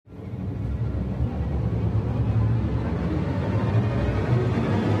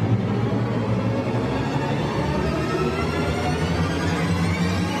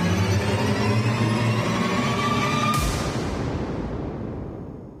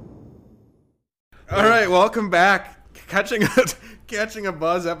All right, welcome back. Catching a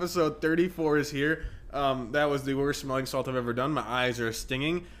Buzz, episode 34 is here. That was the worst smelling salt I've ever done. My eyes are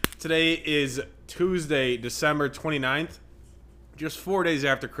stinging. Today is Tuesday, December 29th, just 4 days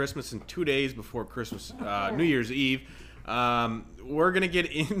after Christmas and 2 days before Christmas, New Year's Eve. We're going to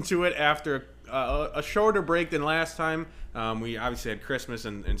get into it after a shorter break than last time. We obviously had Christmas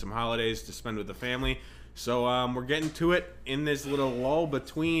and some holidays to spend with the family. So we're getting to it in this little lull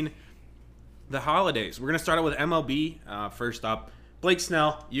between the holidays. We're going to start out with MLB. First up, Blake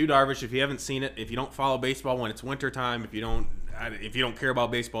Snell, Yu Darvish. If you haven't seen it, if you don't follow baseball when it's wintertime, if you don't care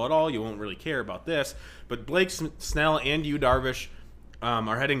about baseball at all, you won't really care about this. But Blake Snell and Yu Darvish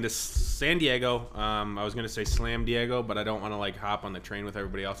are heading to San Diego. I was going to say Slam Diego, but I don't want to hop on the train with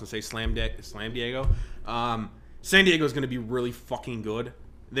everybody else and say Slam Diego. San Diego is going to be really fucking good.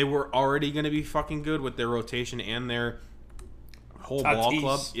 They were already going to be fucking good with their rotation and their whole Tatis. ball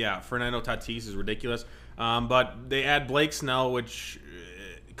club. Yeah, Fernando Tatis is ridiculous. But they add Blake Snell, which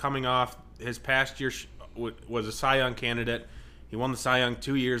coming off his past year was a Cy Young candidate. He won the Cy Young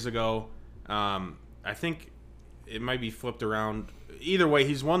 2 years ago. I think it might be flipped around. Either way,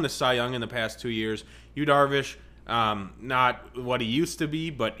 he's won the Cy Young in the past 2 years. Yu Darvish, not what he used to be,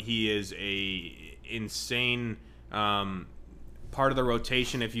 but he is a insane part of the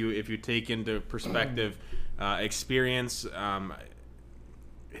rotation if you take into perspective experience,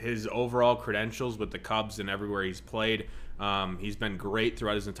 his overall credentials with the Cubs and everywhere he's played. He's been great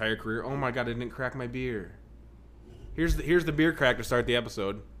throughout his entire career. Oh my god, I didn't crack my beer. Here's the beer crack to start the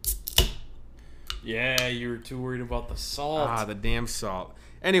episode. Yeah, you were too worried about the salt. Ah, the damn salt.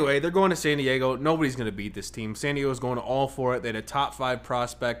 Anyway, they're going to San Diego. Nobody's going to beat this team. San Diego's going all for it. They had a top 5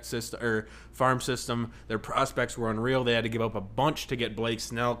 prospect system or farm system. Their prospects were unreal. They had to give up a bunch to get Blake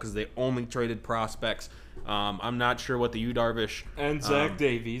Snell because they only traded prospects. I'm not sure what the Yu Darvish And Zach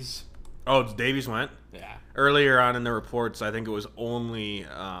Davies. Oh, Davies went. Yeah. Earlier on in the reports, I think it was only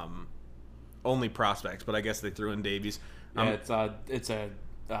prospects, but I guess they threw in Davies. Yeah, it's a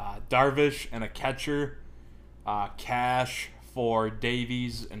Darvish and a catcher, cash for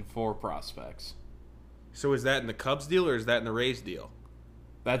Davies and 4 prospects. So is that in the Cubs deal or is that in the Rays deal?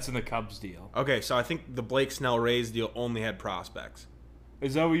 That's in the Cubs deal. Okay, so I think the Blake Snell Rays deal only had prospects.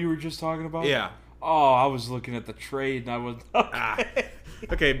 Is that what you were just talking about? Yeah. Oh, I was looking at the trade and I was...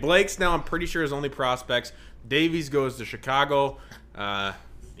 Okay, Blake Snell, I'm pretty sure is only prospects. Davies goes to Chicago.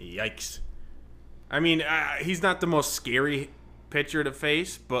 Yikes. I mean, he's not the most scary pitcher to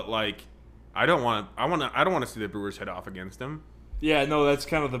face, but I don't want to see the Brewers head off against him. Yeah, no, that's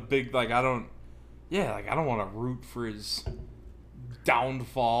kind of the big I don't want to root for his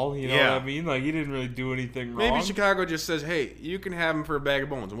downfall, you know Yeah. what I mean? He didn't really do anything wrong. Maybe Chicago just says, "Hey, you can have him for a bag of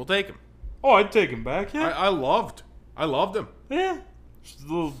bones, and we'll take him." Oh, I'd take him back. Yeah. I loved him. Yeah. Just a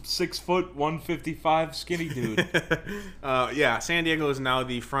little 6 foot, 155 skinny dude. Yeah, San Diego is now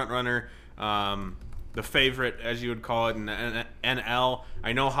the front runner, the favorite, as you would call it, in the NL.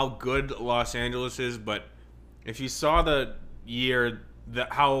 I know how good Los Angeles is, but if you saw the year,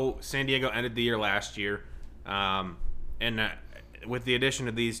 how San Diego ended the year last year, with the addition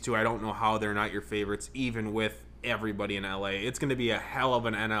of these two, I don't know how they're not your favorites, even with everybody in LA. It's going to be a hell of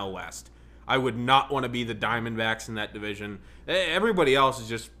an NL West. I would not want to be the Diamondbacks in that division. Everybody else is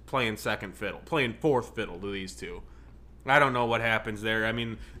just playing second fiddle, playing fourth fiddle to these two. I don't know what happens there. I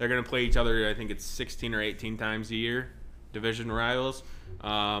mean, they're going to play each other, I think it's 16 or 18 times a year, division rivals.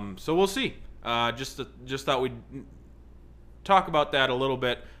 So we'll see. Just thought we'd talk about that a little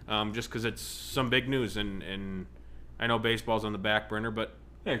bit, just because it's some big news. And I know baseball's on the back burner, but...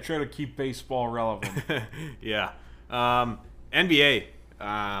 Yeah, try to keep baseball relevant. Yeah. NBA.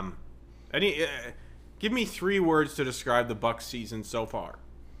 Give me 3 words to describe the Bucks season so far.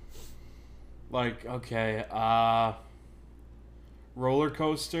 Okay, roller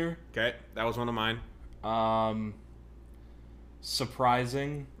coaster. Okay, that was one of mine.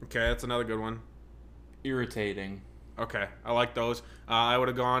 Surprising. Okay, that's another good one. Irritating. Okay, I like those. I would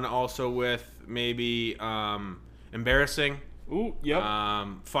have gone also with maybe embarrassing. Ooh, yep.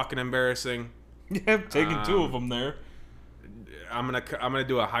 Fucking embarrassing. Yep, taking 2 of them there. I'm gonna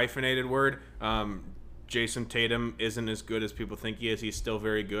do a hyphenated word. Jason Tatum isn't as good as people think he is. He's still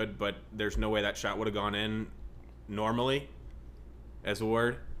very good, but there's no way that shot would have gone in normally as a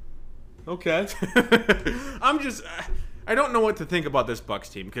word. Okay. I don't know what to think about this Bucks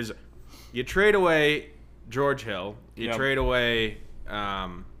team because you trade away George Hill, you trade away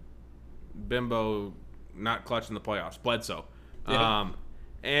Bimbo not clutching the playoffs, Bledsoe, Yeah.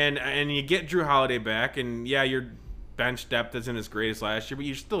 and you get Drew Holiday back, and yeah, you're bench depth isn't as great as last year, but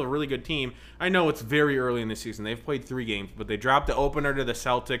you're still a really good team. I know it's very early in the season. They've played 3 games, but they dropped the opener to the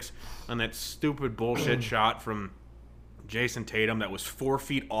Celtics on that stupid bullshit shot from Jason Tatum that was 4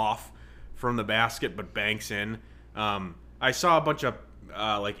 feet off from the basket but banks in. I saw a bunch of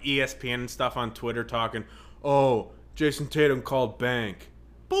like ESPN and stuff on Twitter talking, oh, Jason Tatum called bank.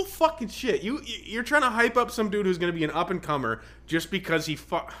 Bull fucking shit. You're trying to hype up some dude who's going to be an up-and-comer just because he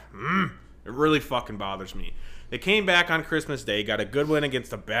it really fucking bothers me. They came back on Christmas Day, got a good win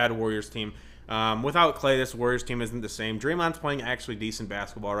against a bad Warriors team. Without Clay, this Warriors team isn't the same. Draymond's playing actually decent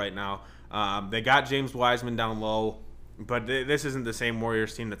basketball right now. They got James Wiseman down low, but this isn't the same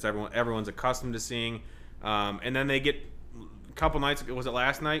Warriors team that's everyone's accustomed to seeing. And then they get a couple nights ago. Was it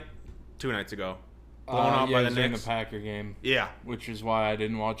last night? 2 nights ago. Blown out by the Knicks. In the Packer game. Yeah. Which is why I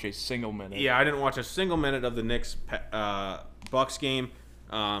didn't watch a single minute. Yeah, I didn't watch a single minute of the Knicks Bucks game.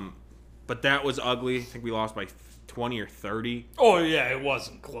 But that was ugly. I think we lost by 20 or 30. Oh, yeah, it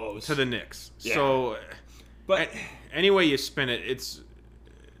wasn't close. To the Knicks. Yeah. So, but any way you spin it, it's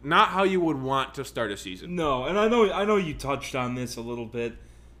not how you would want to start a season. No, and I know you touched on this a little bit.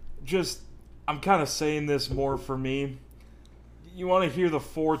 Just, I'm kind of saying this more for me. You want to hear the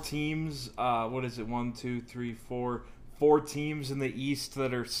 4 teams? What is it? 1, 2, 3, 4. 4 teams in the East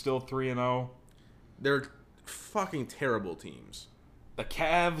that are still 3-0. They're fucking terrible teams. The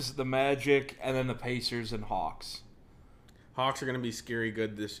Cavs, the Magic, and then the Pacers and Hawks. Hawks are going to be scary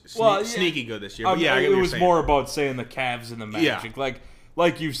good sneaky good this year. But I get it what was you're more about saying the Cavs and the Magic. Yeah.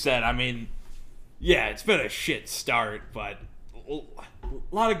 Like you said, I mean, yeah, it's been a shit start, but a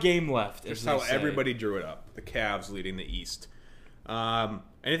lot of game left. Just how everybody drew it up. The Cavs leading the East.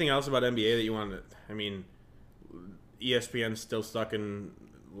 Anything else about NBA that you wanted to... I mean, ESPN's still stuck in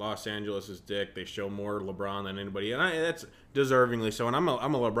Los Angeles' dick. They show more LeBron than anybody. And that's deservingly so. And I'm a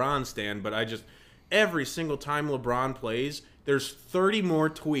LeBron stan, but every single time LeBron plays, there's 30 more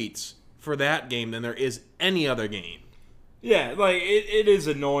tweets for that game than there is any other game. Yeah, like, it is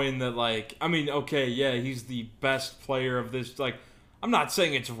annoying that, like... I mean, okay, yeah, he's the best player of this. Like, I'm not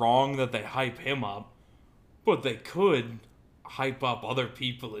saying it's wrong that they hype him up, but they could... hype up other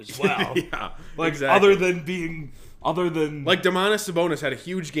people as well. Yeah, like exactly. Other than like Domantas Sabonis had a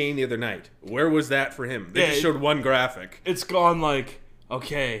huge game the other night. Where was that for him? They just showed one graphic. It's gone like,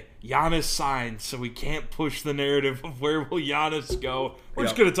 okay, Giannis signed, so we can't push the narrative of where will Giannis go. We're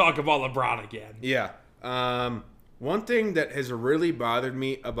just gonna talk about LeBron again. Yeah. One thing that has really bothered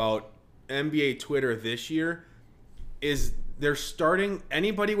me about NBA Twitter this year is they're starting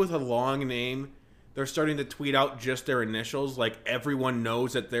anybody with a long name. They're starting to tweet out just their initials. Like, everyone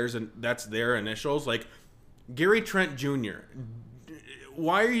knows that that's their initials. Like, Gary Trent Jr.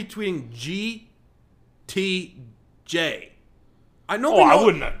 Why are you tweeting GTJ? I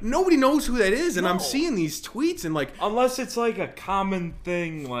wouldn't. Nobody knows who that is, and I'm seeing these tweets and like... Unless it's like a common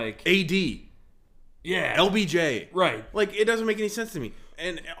thing, like... AD. Yeah. LBJ. Right. Like, it doesn't make any sense to me.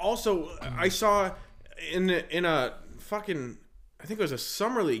 And also, I saw in a fucking... I think it was a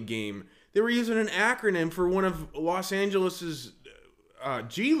Summer League game... They were using an acronym for one of Los Angeles's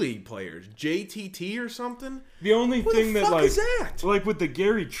G League players, JTT or something. The only thing that is that? Like with the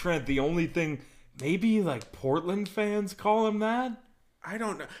Gary Trent, the only thing maybe like Portland fans call him that. I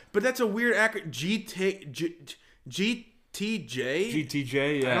don't know, but that's a weird acronym. GTJ.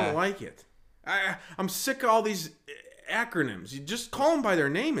 GTJ. Yeah. I don't like it. I'm sick of all these acronyms. You just call them by their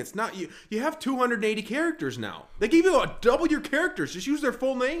name. It's not you. You have 280 characters now. They give you double your characters. Just use their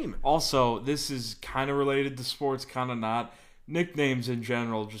full name. Also, this is kind of related to sports, kind of not. Nicknames in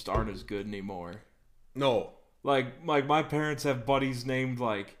general just aren't as good anymore. No. Like my parents have buddies named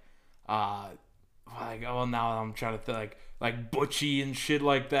now I'm trying to think like Butchie and shit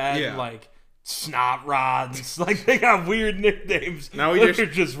like that. Yeah. And like Snot Rods. Like they got weird nicknames. Now we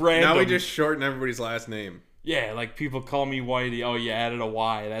just random. Now we just shorten everybody's last name. Yeah, like people call me Whitey. Oh, you added a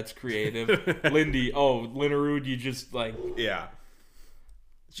Y. That's creative. Lindy. Oh, Linnerud. You just like. Yeah.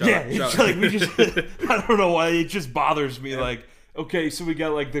 It's like we just. I don't know why it just bothers me. Yeah. Like, okay, so we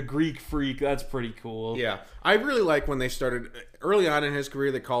got like the Greek Freak. That's pretty cool. Yeah, I really like when they started early on in his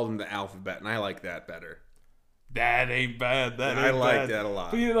career. They called him the alphabet, and I like that better. That ain't bad. I like that a lot.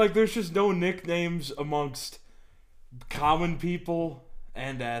 But like, there's just no nicknames amongst common people.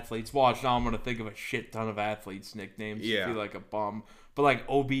 And athletes. Watch, now I'm going to think of a shit ton of athletes' nicknames. Yeah. I feel like a bum. But like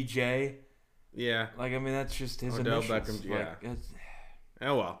OBJ. Yeah. Like, I mean, that's just his Odell initials. Beckham, yeah. Like,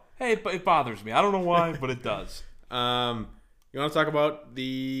 oh, well. Hey, it bothers me. I don't know why, but it does. You want to talk about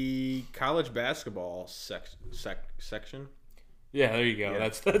the college basketball section? Yeah, there you go. Yeah.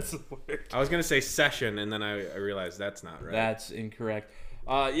 That's the word. I was going to say session, and then I realized that's not right. That's incorrect.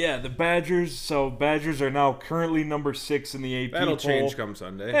 Yeah, the Badgers. So Badgers are now currently number 6 in the AP That'll poll. change come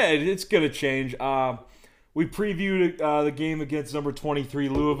Sunday. Yeah, it's gonna change. We previewed the game against number 23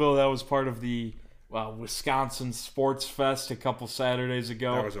 Louisville. That was part of the Wisconsin Sports Fest a couple Saturdays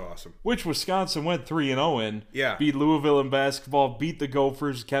ago. That was awesome. Which Wisconsin went 3-0 in. Yeah. Beat Louisville in basketball, beat the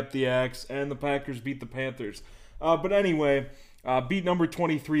Gophers, kept the Axe, and the Packers beat the Panthers. But anyway, beat number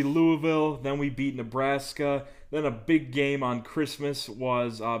 23 Louisville. Then we beat Nebraska. Then a big game on Christmas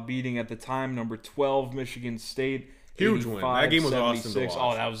was beating at the time number 12 Michigan State. Huge win. That game was awesome to watch.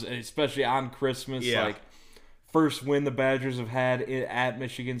 Oh, that was especially on Christmas. Yeah. Like first win the Badgers have had at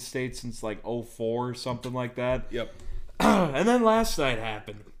Michigan State since like 2004 or something like that. Yep. And then last night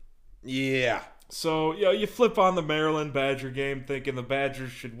happened. Yeah. So, you flip on the Maryland Badger game thinking the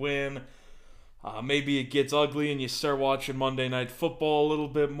Badgers should win. Maybe it gets ugly and you start watching Monday Night Football a little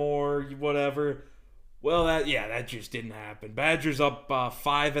bit more, whatever. Well, that just didn't happen. Badgers up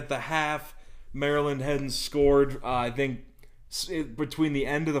 5 at the half. Maryland hadn't scored, I think, between the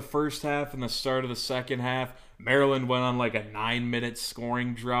end of the first half and the start of the second half. Maryland went on like a 9-minute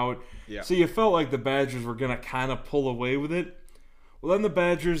scoring drought. Yeah. So you felt like the Badgers were going to kind of pull away with it. Well, then the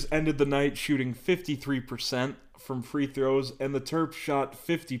Badgers ended the night shooting 53% from free throws, and the Terps shot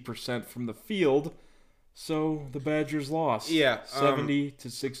 50% from the field. So the Badgers lost. Yeah,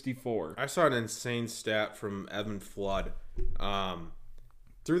 70-64. I saw an insane stat from Evan Flood.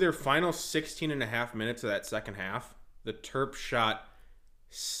 Through their final 16 and a half minutes of that second half, the Terps shot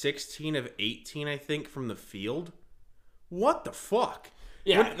 16 of 18, I think, from the field. What the fuck?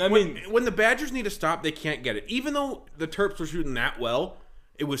 Yeah, when the Badgers need to stop, they can't get it. Even though the Terps were shooting that well,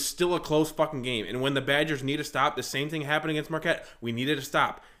 it was still a close fucking game. And when the Badgers need to stop, the same thing happened against Marquette. We needed to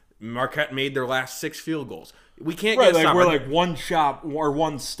stop. Marquette made their last 6 field goals. We can't get stopped. We're like one shot or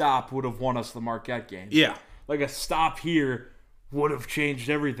one stop would have won us the Marquette game. Yeah. Like a stop here would have changed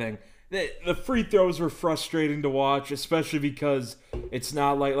everything. The free throws were frustrating to watch, especially because it's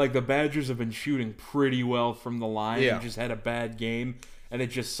not like the Badgers have been shooting pretty well from the line and just had a bad game. And it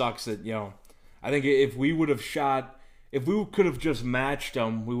just sucks that, I think if we could have just matched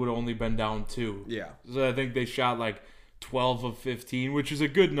them, we would have only been down 2. Yeah. So I think they shot like 12 of 15, which is a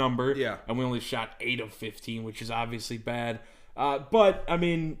good number. Yeah. And we only shot 8 of 15, which is obviously bad. But, I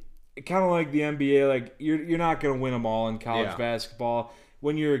mean, kind of like the NBA, like you're not going to win them all in college basketball.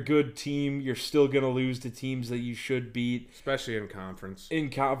 When you're a good team, you're still going to lose to teams that you should beat. Especially in conference.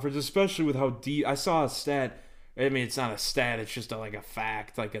 Especially with how deep. I saw a stat. I mean, it's not a stat. It's just like a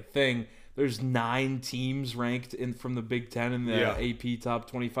fact, like a thing. There's 9 teams ranked from the Big Ten in the AP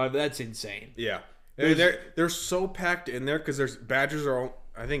Top 25. That's insane. Yeah. They're so packed in there because there's Badgers are,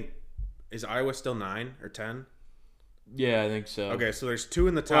 I think, is Iowa still 9 or 10? Yeah, I think so. Okay, so there's 2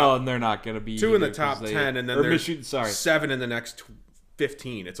 in the top. Well, and they're not going to be 2 in the top 10, and then there's Michigan, 7 in the next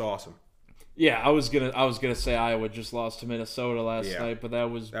 15. It's awesome. Yeah, I was gonna say Iowa just lost to Minnesota last night, but that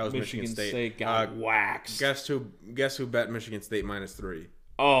was Michigan State got waxed. Guess who bet Michigan State -3?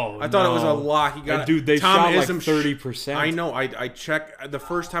 Oh, I thought it was a lock. He got and dude. They Tom shot Izum like 30%. I know. I checked the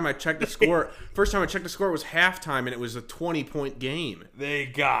first time I checked the score. First time I checked the score was halftime, and it was a 20-point game. They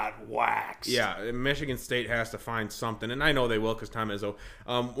got waxed. Yeah, Michigan State has to find something, and I know they will because Tom Izzo.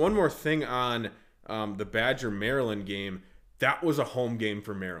 One more thing on the Badger Maryland game. That was a home game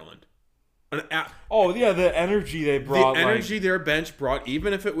for Maryland. The energy they brought. The energy their bench brought,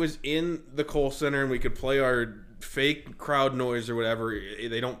 even if it was in the Kohl Center and we could play our fake crowd noise or whatever.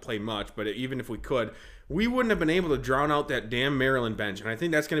 They don't play much, but even if we could, we wouldn't have been able to drown out that damn Maryland bench. And I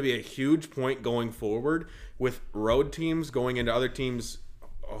think that's going to be a huge point going forward with road teams going into other teams'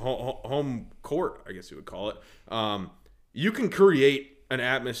 home court, I guess you would call it. You can create an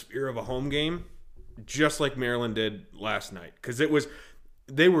atmosphere of a home game just like Maryland did last night because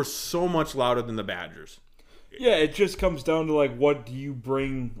they were so much louder than the Badgers. Yeah, it just comes down to like what do you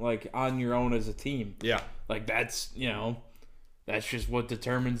bring like on your own as a team. Yeah. Like that's just what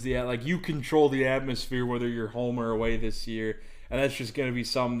determines like you control the atmosphere whether you're home or away this year. And that's just going to be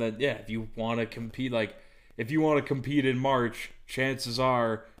something that if you want to compete in March, chances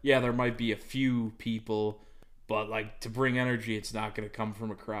are there might be a few people, but like to bring energy it's not going to come from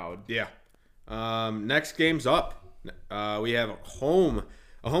a crowd. Yeah. Next game's up. We have a home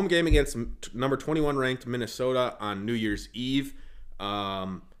game against number 21 ranked Minnesota on New Year's Eve.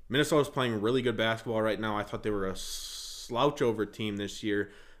 Minnesota's playing really good basketball right now. I thought they were a slouch over team this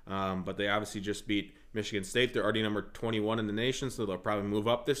year, but they obviously just beat Michigan State. They're already number 21 in the nation, so they'll probably move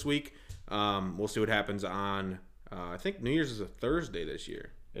up this week. We'll see what happens on, I think New Year's is a Thursday this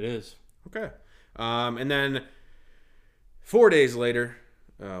year. It is. Okay. And then 4 days later,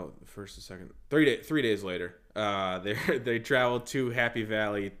 First and second, 3 days later, they traveled to Happy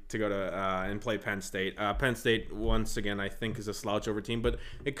Valley to go to and play Penn State. Penn State once again, I think, is a slouch over team, but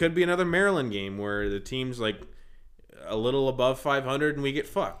it could be another Maryland game where the team's like a little above 500 and we get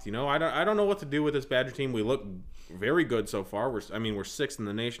fucked. You know, I don't know what to do with this Badger team. We look very good so far. We're sixth in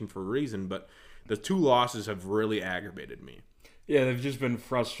the nation for a reason, but the 2 losses have really aggravated me. Yeah, they've just been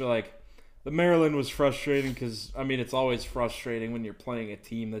frustrated. Like, the Maryland was frustrating because, I mean, it's always frustrating when you're playing a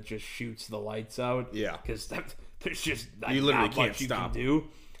team that just shoots the lights out. Yeah. Because there's just you literally not can't much you stop. can do.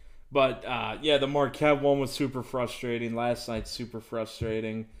 But, yeah, the Marquette one was super frustrating. Last night, super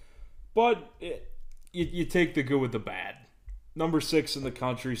frustrating. But you take the good with the bad. Number 6 in the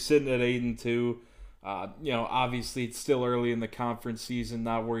country, sitting at 8-2. You know, obviously it's still early in the conference season,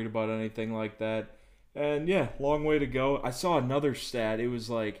 not worried about anything like that. And yeah, long way to go. I saw another stat. It was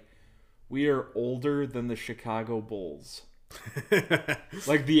like, we are older than the Chicago Bulls.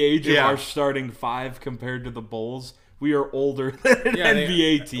 Like the age of our starting 5 compared to the Bulls, we are older than an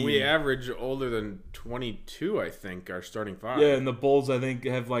NBA team. We average older than 22, I think, our starting 5. Yeah, and the Bulls, I think,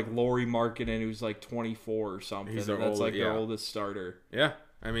 have like Lauri Markkanen, who's like 24 or something. He's That's their oldest starter. Yeah,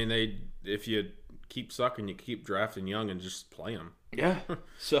 I mean, if you keep sucking, you keep drafting young and just play them. Yeah,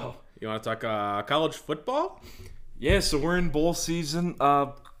 so. You want to talk college football? Yeah, so we're in bowl season.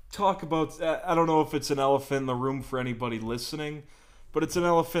 Talk about, I don't know if it's an elephant in the room for anybody listening, but it's an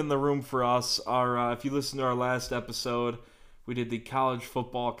elephant in the room for us. If you listen to our last episode, we did the College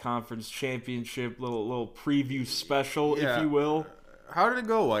Football Conference Championship, little preview special, if you will. How did it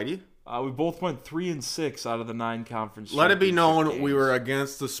go, Whitey? We both went 3-6 out of the 9 conference. Let it be known games. We were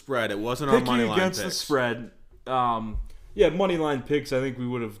against the spread. It wasn't our money line against picks. the spread. Yeah, money line picks, I think we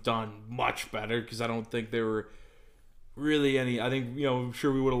would have done much better because I don't think there were really any. I think, I'm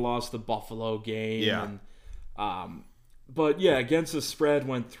sure we would have lost the Buffalo game. Yeah. And, but yeah, against the spread,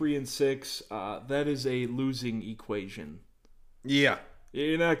 went 3-6. That is a losing equation. Yeah.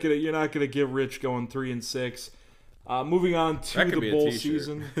 You're not gonna get rich going 3-6. Moving on to the bowl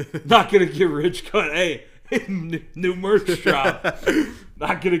season. Not gonna get rich going. Hey, new merch drop.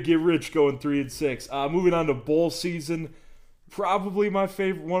 Not gonna get rich going 3-6. Moving on to bowl season. Probably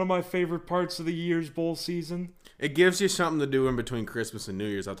one of my favorite parts of the year's bowl season. It gives you something to do in between Christmas and New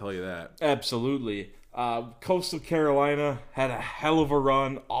Year's, I'll tell you that. Absolutely. Coastal Carolina had a hell of a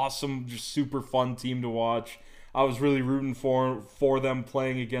run. Awesome, just super fun team to watch. I was really rooting for them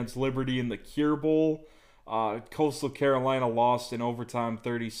playing against Liberty in the Cure Bowl. Coastal Carolina lost in overtime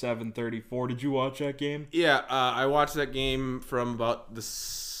 37-34. Did you watch that game? Yeah, I watched that game from about the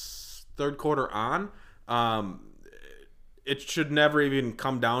third quarter on. It should never even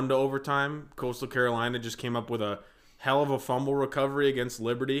come down to overtime. Coastal Carolina just came up with a hell of a fumble recovery against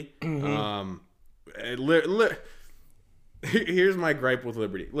Liberty. Mm-hmm. Here's my gripe with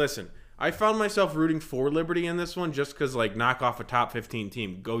Liberty. Listen, I found myself rooting for Liberty in this one just because, like, knock off a top 15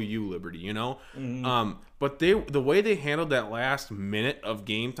 team. Go you, Liberty, you know? Mm-hmm. But the way they handled that last minute of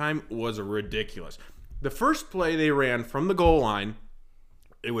game time was ridiculous. The first play they ran from the goal line,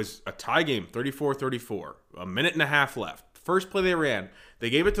 it was a tie game, 34-34. A minute and a half left. First play they ran, they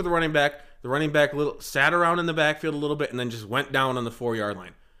gave it to the running back. The running back sat around in the backfield a little bit and then just went down on the 4-yard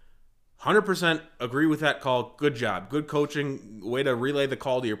line. 100% agree with that call. Good job. Good coaching. Way to relay the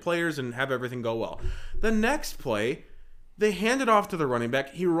call to your players and have everything go well. The next play, they hand it off to the running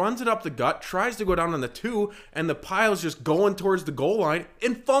back. He runs it up the gut, tries to go down on the 2, and the pile's just going towards the goal line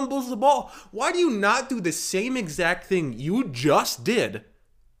and fumbles the ball. Why do you not do the same exact thing you just did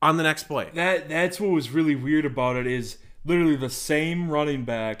on the next play? That's what was really weird about it is literally the same running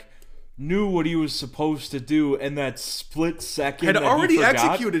back knew what he was supposed to do in that split second. Had already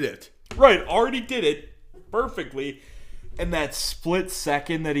executed it. Right, already did it perfectly. And that split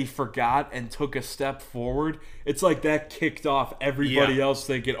second that he forgot and took a step forward, it's like that kicked off everybody else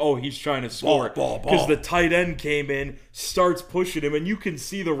thinking, oh, he's trying to score. Because the tight end came in, starts pushing him, and you can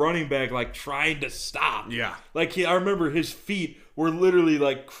see the running back like trying to stop. Yeah. Like I remember his feet were literally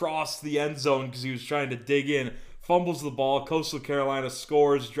like crossed the end zone because he was trying to dig in. Fumbles the ball, Coastal Carolina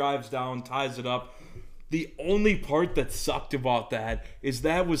scores, drives down, ties it up. The only part that sucked about that is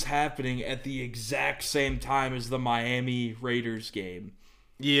that was happening at the exact same time as the Miami Raiders game.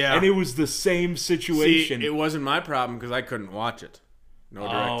 Yeah. And it was the same situation. See, it wasn't my problem because I couldn't watch it. No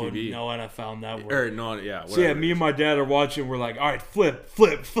DirecTV. No NFL Network. Whatever. So yeah, me and my dad are watching. We're like, all right, flip.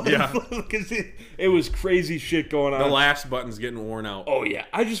 Yeah. Because it was crazy shit going on. The last button's getting worn out. Oh, yeah.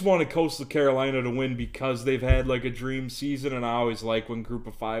 I just wanted Coastal Carolina to win because they've had like a dream season, and I always like when Group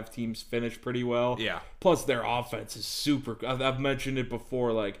of 5 teams finish pretty well. Yeah. Plus, their offense is super. I've mentioned it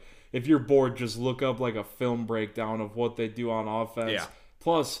before. Like, if you're bored, just look up like a film breakdown of what they do on offense. Yeah.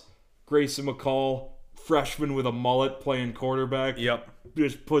 Plus, Grayson McCall, freshman with a mullet playing quarterback. Yep.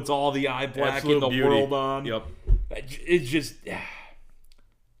 Just puts all the eye black Absolute in the beauty. world on. Yep. It's just...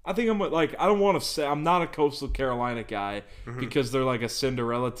 I think I'm like, I don't want to say, I'm not a Coastal Carolina guy because they're like a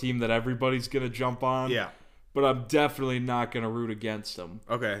Cinderella team that everybody's going to jump on. Yeah. But I'm definitely not going to root against them.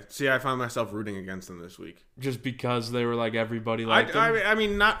 Okay. See, I found myself rooting against them this week. Just because they were like everybody liked them. I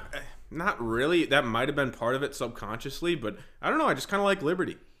mean, not really. That might have been part of it subconsciously, but I don't know. I just kind of like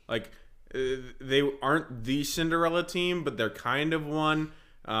Liberty. Like, they aren't the Cinderella team, but they're kind of one.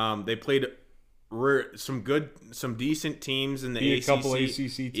 They played some decent teams in the ACC. A couple ACC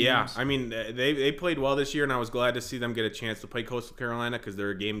teams. Yeah, I mean, they played well this year, and I was glad to see them get a chance to play Coastal Carolina because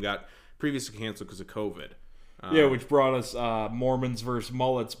their game got previously canceled because of COVID. Yeah, which brought us Mormons versus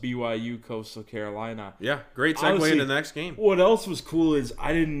Mullets, BYU, Coastal Carolina. Yeah, great segue Honestly, into the next game. What else was cool is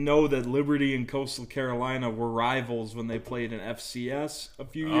I didn't know that Liberty and Coastal Carolina were rivals when they played in FCS a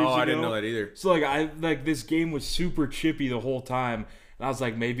few years ago. Oh, I didn't know that either. So this game was super chippy the whole time. And I was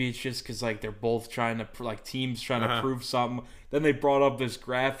like, maybe it's just because like they're both trying to teams trying to prove something. Then they brought up this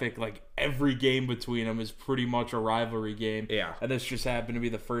graphic, like every game between them is pretty much a rivalry game. Yeah. And this just happened to be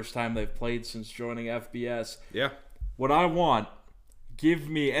the first time they've played since joining FBS. Yeah. What I want, give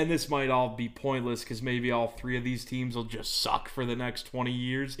me, and this might all be pointless because maybe all three of these teams will just suck for the next 20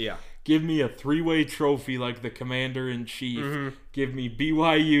 years. Yeah. Give me a three-way trophy like the Commander-in-Chief. Give me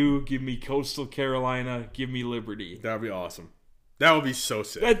BYU, give me Coastal Carolina, give me Liberty. That would be awesome. That would be so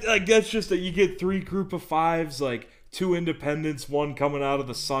sick. That's just that you get 3 group of 5s, like 2 independents, 1 coming out of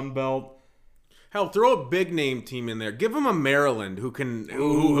the Sun Belt. Hell, throw a big name team in there. Give them a Maryland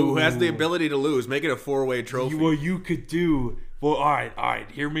who has the ability to lose. Make it a 4-way trophy. Well, you could do. Well, all right.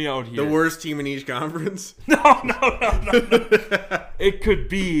 Hear me out here. The worst team in each conference. No. It could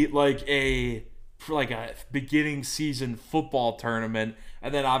be like a beginning season football tournament,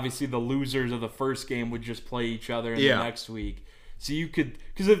 and then obviously the losers of the first game would just play each other in the next week. So you could,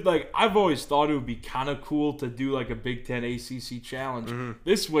 because I've always thought it would be kind of cool to do like a Big Ten ACC challenge.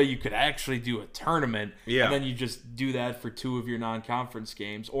 This way you could actually do a tournament, and then you just do that for 2 of your non-conference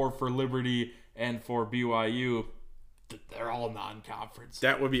games, or for Liberty and for BYU. They're all non-conference.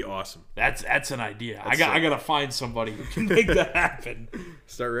 That would be awesome. That's an idea. I got to find somebody who can make that happen.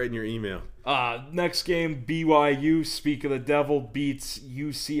 Start writing your email. Next game, BYU, speak of the devil, beats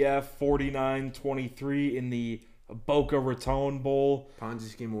UCF 49-23 in the Boca Raton Bowl. Ponzi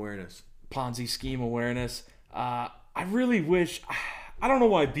scheme awareness. I really wish... I don't know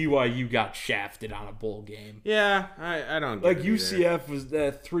why BYU got shafted on a bowl game. Yeah, I don't get it UCF was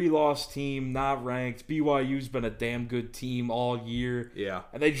a 3-loss team, not ranked. BYU's been a damn good team all year. Yeah.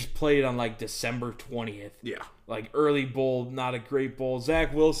 And they just played on December 20th. Yeah. Early bowl, not a great bowl.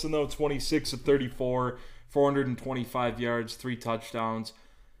 Zach Wilson, though, 26 of 34, 425 yards, 3 touchdowns.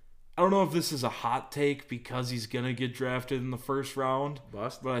 I don't know if this is a hot take because he's going to get drafted in the first round.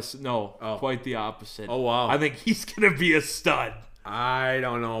 Bust? But quite the opposite. Oh, wow. I think he's going to be a stud. I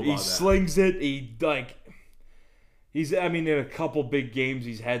don't know about that. He slings it. In a couple big games,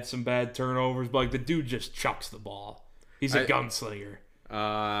 he's had some bad turnovers, but the dude just chucks the ball. He's a gunslinger.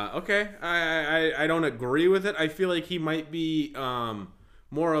 Okay. I don't agree with it. I feel like he might be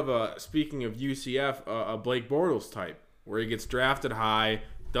more of a, speaking of UCF, a Blake Bortles type, where he gets drafted high,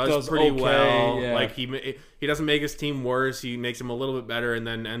 does pretty okay, well. Yeah. He doesn't make his team worse. He makes him a little bit better, and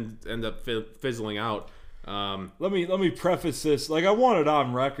then end up fizzling out. Let me preface this. I want it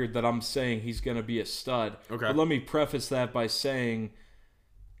on record that I'm saying he's going to be a stud. Okay. But let me preface that by saying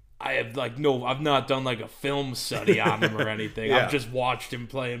I've not done a film study on him or anything. Yeah. I've just watched him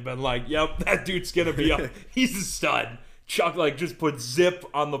play and been like, yep, that dude's going to be he's a stud. Chuck just put zip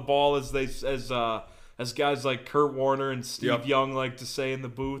on the ball as guys like Kurt Warner and Steve Young like to say in the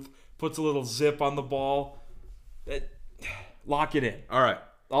booth. Puts a little zip on the ball. Lock it in. All right.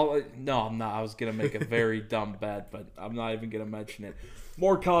 No, I'm not. I was going to make a very dumb bet, but I'm not even going to mention it.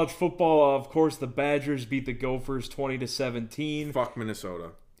 More college football. Of course, the Badgers beat the Gophers 20-17. Fuck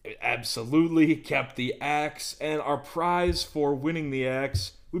Minnesota. Absolutely. Kept the axe. And our prize for winning the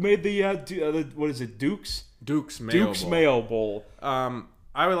axe, we made the what is it, Duke's? Duke's Mayo Bowl.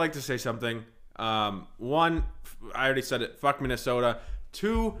 I would like to say something. 1, I already said it. Fuck Minnesota.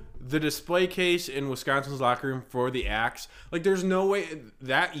 2, the display case in Wisconsin's locker room for the axe. There's no way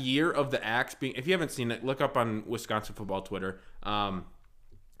that year of the axe being, if you haven't seen it, look up on Wisconsin football Twitter.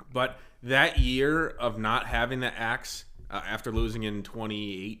 But that year of not having the axe after losing in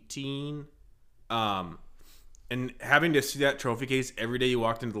 2018, and having to see that trophy case every day you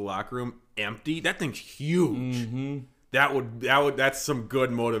walked into the locker room empty, that thing's huge. Mm-hmm. That's some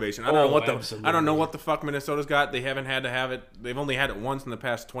good motivation. I don't know absolutely. I don't know what the fuck Minnesota's got. They haven't had to have it. They've only had it once in the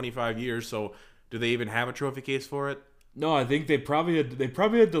past 25 years. So do they even have a trophy case for it? No, I think they probably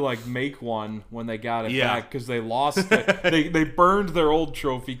had to like make one when they got it Yeah. back because they lost it. They burned their old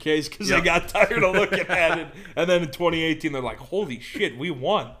trophy case because they got tired of looking at it. And then in 2018, they're like, "Holy shit, we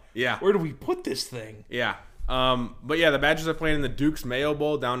won! Yeah. Where do we put this thing?" Yeah. But yeah, the Badgers are playing in the Duke's Mayo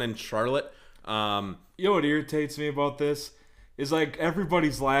Bowl down in Charlotte. You know what irritates me about this is like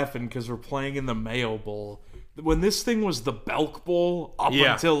everybody's laughing because we're playing in the Mayo Bowl. When this thing was the Belk Bowl up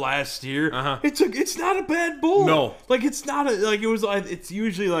until last year, it's not a bad bowl. No, like it's not it's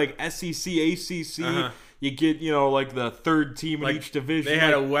usually like SEC, ACC. You get like the third team in each division. They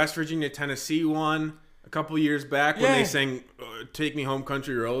had a West Virginia Tennessee one a couple years back when they sang "Take Me Home,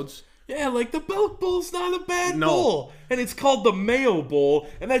 Country Roads." Yeah, like the Belk Bowl's not a bad bowl, and it's called the Mayo Bowl,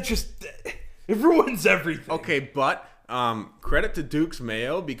 and that just it ruins everything. Okay, but credit to Duke's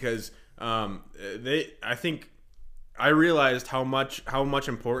Mayo because I realized how much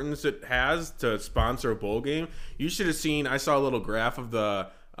importance it has to sponsor a bowl game. You should have seen. I saw a little graph of the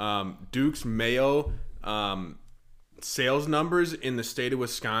Duke's Mayo sales numbers in the state of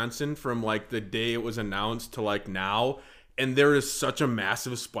Wisconsin from like the day it was announced to like now, and there is such a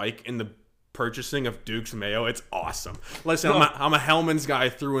massive spike in the purchasing of Duke's Mayo. It's awesome. Listen, I'm a Hellman's guy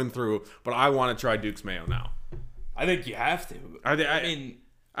through and through, but I want to try Duke's Mayo now. I think you have to. I'm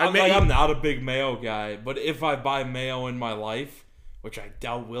I'm not a big mayo guy, but if I buy mayo in my life, which I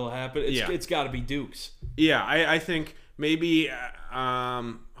doubt will happen, it's got to be Duke's. Yeah, I think maybe.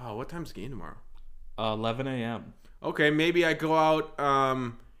 What time's the game tomorrow? 11 a.m. Okay, maybe I go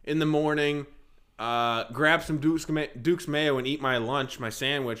out in the morning, grab some Duke's Mayo and eat my lunch, my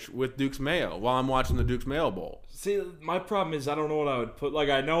sandwich with Duke's Mayo while I'm watching the Duke's Mayo Bowl. See, my problem is I don't know what I would put. Like,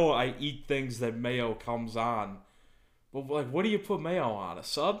 I know I eat things that mayo comes on. But, like, what do you put mayo on? A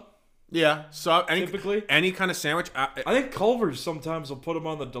sub? Yeah, so typically any kind of sandwich. I think Culver's sometimes will put them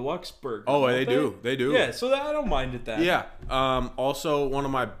on the deluxe burger. Oh, they do. They do. Yeah, so I don't mind it that. Yeah. Also, one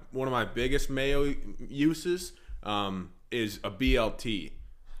of my biggest mayo uses is a BLT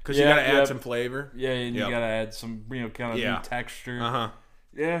because you gotta add some flavor. Yeah, and you gotta add some kind of new texture.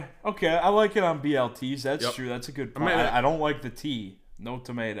 Yeah. Okay, I like it on BLTs. That's true. That's a good point. I don't like the T. No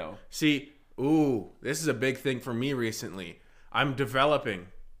tomato. See. Ooh, this is a big thing for me recently. I'm developing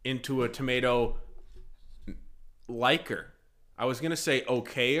into a tomato liker. I was gonna say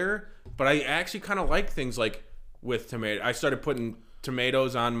okayer, but I actually kind of like things like with tomato. I started putting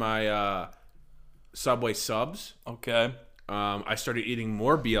tomatoes on my Subway subs. Okay. I started eating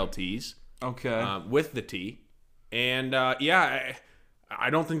more BLTs. Okay. With the tea, and I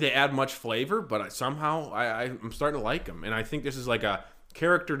don't think they add much flavor, but somehow I'm starting to like them, and I think this is like a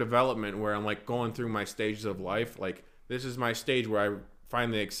character development where I'm like going through my stages of life. Like this is my stage where I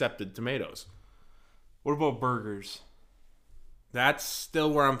finally accepted tomatoes. What about burgers? That's still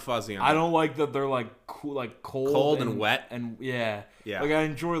where I'm fuzzy on. I don't like that they're like cold and wet and yeah. Like I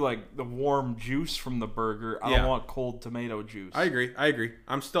enjoy like the warm juice from the burger. I don't want cold tomato juice. I agree.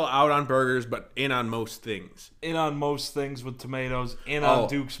 I'm still out on burgers, but in on most things. In on most things with tomatoes. On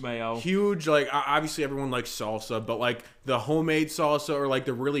Duke's Mayo. Huge. Like obviously everyone likes salsa, but like the homemade salsa or like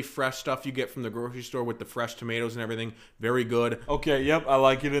the really fresh stuff you get from the grocery store with the fresh tomatoes and everything, very good. Okay. Yep. I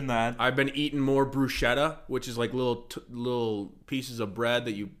like it in that. I've been eating more bruschetta, which is like little pieces of bread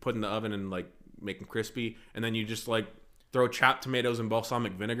that you put in the oven and like make them crispy, and then you just like throw chopped tomatoes and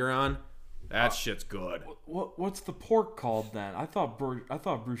balsamic vinegar on. That shit's good. What's the pork called then? I thought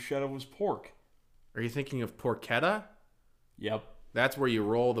bruschetta was pork. Are you thinking of porchetta? Yep. That's where you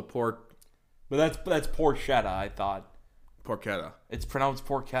roll the pork. But that's porchetta, I thought. Porchetta. It's pronounced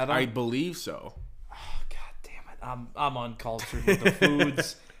porchetta? I believe so. Oh, God damn it. I'm uncultured with the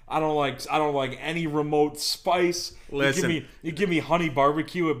foods. I don't like any remote spice. Listen, you give me honey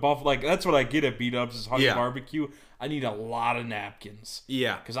barbecue at Buffalo. Like that's what I get at B-Dubs is honey barbecue. I need a lot of napkins.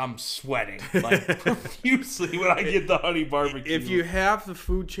 Yeah, because I'm sweating like profusely when I get the honey barbecue. If you have the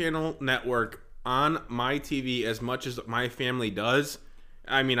Food Channel network on my TV as much as my family does,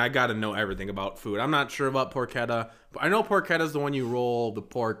 I mean, I got to know everything about food. I'm not sure about porchetta, but I know porchetta is the one you roll the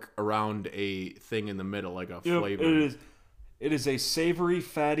pork around a thing in the middle, like a flavor. It is. It is a savory,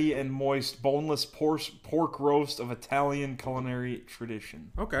 fatty, and moist, boneless pork roast of Italian culinary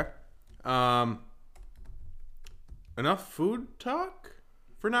tradition. Okay. Enough food talk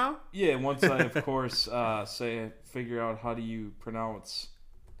for now? Yeah, once I, of course, figure out how do you pronounce...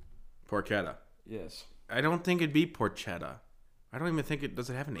 Porchetta. Yes. I don't think it'd be porchetta. I don't even think it...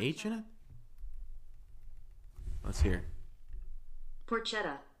 Does it have an H in it? Let's hear.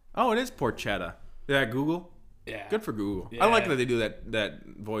 Porchetta. Oh, it is porchetta. Did that Google? Yeah. Good for Google. Yeah. I like that they do that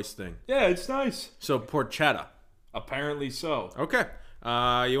voice thing. Yeah, it's nice. So porchetta. Apparently so. Okay.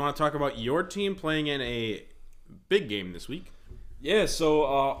 You want to talk about your team playing in a big game this week? Yeah, so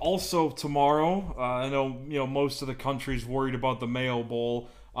also tomorrow, I know most of the country's worried about the Mayo Bowl.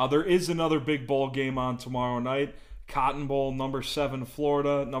 There is another big bowl game on tomorrow night. Cotton Bowl, number 7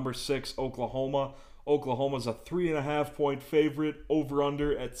 Florida, number 6 Oklahoma. Oklahoma's a 3.5-point favorite, over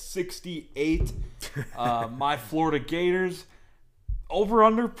under at 68. My Florida Gators, over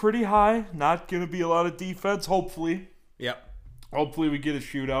under pretty high. Not going to be a lot of defense, hopefully. Yep. Hopefully we get a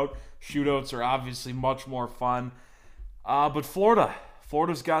shootout. Shootouts are obviously much more fun. But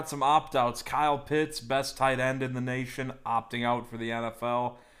Florida's got some opt-outs. Kyle Pitts, best tight end in the nation, opting out for the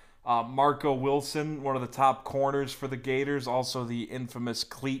NFL. Marco Wilson, one of the top corners for the Gators, also the infamous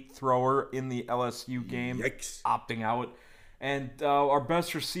cleat thrower in the LSU game, Yikes. opting out. And our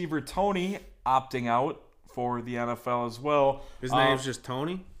best receiver, Tony, opting out for the NFL as well. His name's just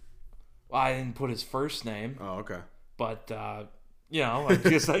Tony? I didn't put his first name, Oh, okay. but, I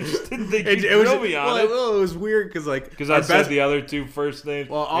guess I just didn't think It you'd was grill me on it. Well, it was weird because I said the other two first names.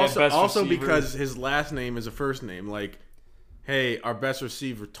 Well, Yeah, best also receiver. because his last name is a first name. Like, hey, our best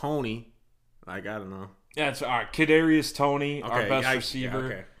receiver Tony. Like, I don't know. Yeah, it's all right. Kadarius Toney, our Okay, best yeah, receiver,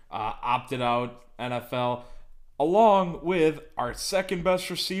 okay. opted out NFL, along with our second best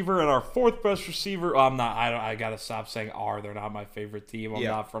receiver and our fourth best receiver. I gotta stop saying our. They're not my favorite team. I'm Yeah.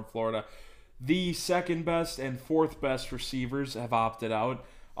 not from Florida. The second best and fourth best receivers have opted out,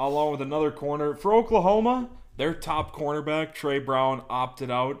 along with another corner. For Oklahoma, their top cornerback, Trey Brown,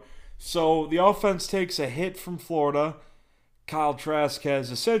 opted out. So the offense takes a hit from Florida. Kyle Trask has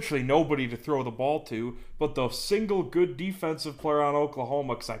essentially nobody to throw the ball to, but the single good defensive player on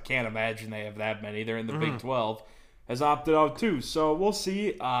Oklahoma, because I can't imagine they have that many, they're in the Big 12, has opted out too. So we'll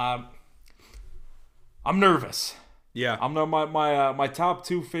see. I'm nervous. Yeah. I'm not my top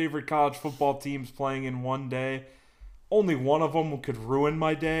 2 favorite college football teams playing in one day. Only one of them could ruin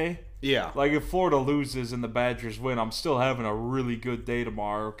my day. Yeah. Like if Florida loses and the Badgers win, I'm still having a really good day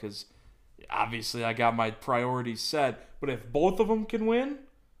tomorrow because obviously I got my priorities set. But if both of them can win,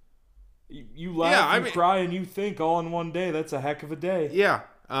 you laugh, cry, and you think all in one day. That's a heck of a day. Yeah.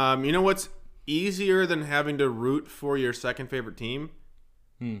 You know what's easier than having to root for your second favorite team?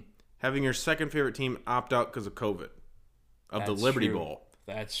 Having your second favorite team opt out because of COVID. Of the Liberty true. Bowl.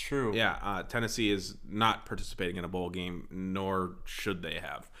 That's true. Yeah, Tennessee is not participating in a bowl game, nor should they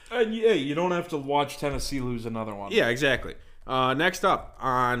have. And yeah, you don't have to watch Tennessee lose another one. Yeah, exactly. Next up,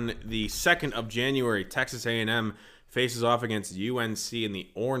 on the 2nd of January, Texas A&M faces off against UNC in the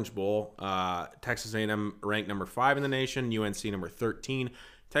Orange Bowl. Texas A&M ranked number 5 in the nation, UNC number 13.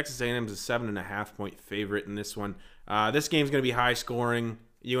 Texas A&M is a 7.5-point favorite in this one. This game's going to be high scoring.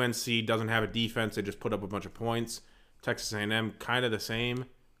 UNC doesn't have a defense; they just put up a bunch of points. Texas A&M kind of the same,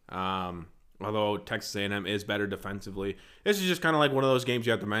 although Texas A&M is better defensively. This is just kind of like one of those games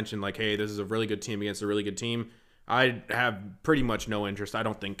you have to mention, like, hey, this is a really good team against a really good team. I have pretty much no interest. I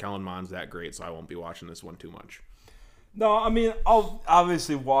don't think Kellen Mond's that great, so I won't be watching this one too much. No, I mean, I'll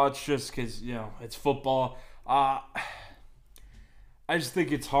obviously watch just because, it's football. I just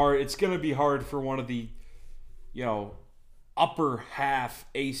think it's hard. It's going to be hard for one of the, upper half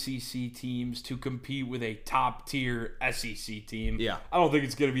ACC teams to compete with a top-tier SEC team. Yeah. I don't think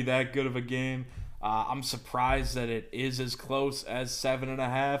it's going to be that good of a game. I'm surprised that it is as close as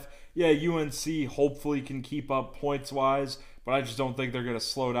 7.5. Yeah, UNC hopefully can keep up points-wise, but I just don't think they're going to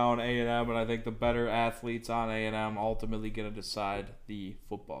slow down A&M, and I think the better athletes on A&M ultimately going to decide the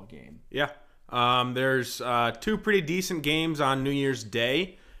football game. Yeah. There's 2 pretty decent games on New Year's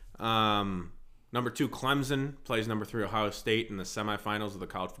Day. Number 2, Clemson plays number 3, Ohio State in the semifinals of the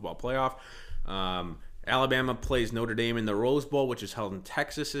college football playoff. Alabama plays Notre Dame in the Rose Bowl, which is held in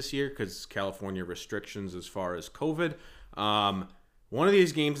Texas this year because California restrictions as far as COVID. One of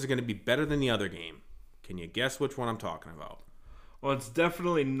these games is going to be better than the other game. Can you guess which one I'm talking about? Well, it's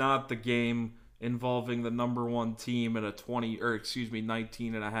definitely not the game involving the number 1 team in a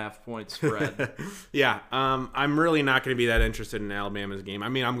 19.5 point spread. Yeah, I'm really not going to be that interested in Alabama's game. I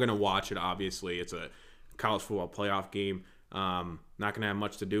mean, I'm going to watch it, obviously. It's a college football playoff game. Not going to have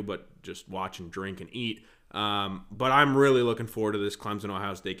much to do but just watch and drink and eat. But I'm really looking forward to this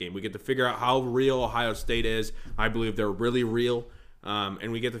Clemson-Ohio State game. We get to figure out how real Ohio State is. I believe they're really real.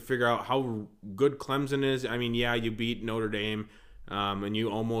 And we get to figure out how good Clemson is. I mean, yeah, you beat Notre Dame. And you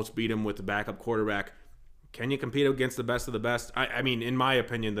almost beat him with the backup quarterback. Can you compete against the best of the best? I mean, in my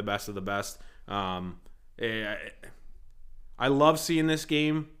opinion, the best of the best. I love seeing this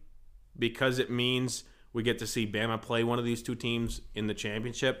game because it means we get to see Bama play one of these two teams in the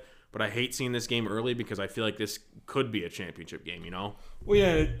championship, but I hate seeing this game early because I feel like this could be a championship game, you know? Well,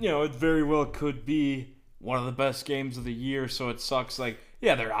 yeah, it very well could be one of the best games of the year, so it sucks. Like,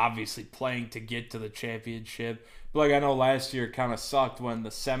 yeah, they're obviously playing to get to the championship. But, like, I know last year kind of sucked when the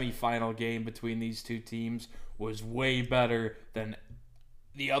semifinal game between these two teams was way better than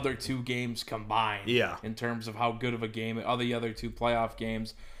the other two games combined. Yeah. In terms of how good of a game are the other two playoff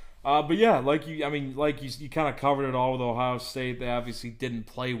games. But yeah, you kind of covered it all with Ohio State. They obviously didn't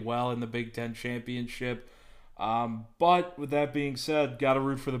play well in the Big Ten championship. But with that being said, got to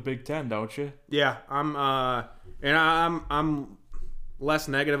root for the Big Ten, don't you? Yeah, I'm less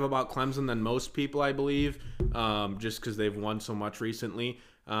negative about Clemson than most people, I believe, just because they've won so much recently.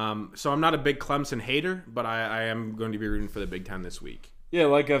 So I'm not a big Clemson hater, but I am going to be rooting for the Big Ten this week. Yeah,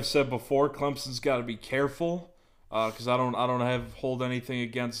 like I've said before, Clemson's got to be careful because I don't hold anything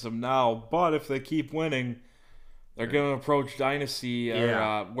against them now. But if they keep winning, they're going to approach dynasty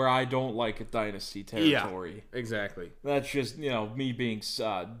where I don't like a dynasty territory. Yeah, exactly. That's just me being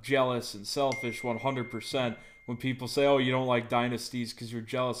jealous and selfish 100%. When people say, "Oh, you don't like dynasties because you're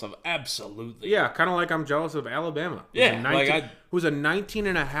jealous of," absolutely. Yeah, kind of like I'm jealous of Alabama. Who's a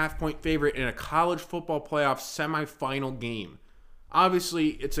 19.5-point favorite in a college football playoff semifinal game.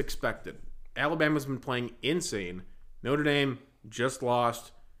 Obviously, it's expected. Alabama's been playing insane. Notre Dame just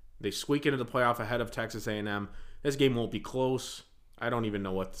lost. They squeak into the playoff ahead of Texas A&M. This game won't be close. I don't even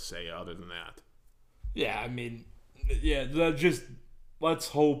know what to say other than that. Yeah, let's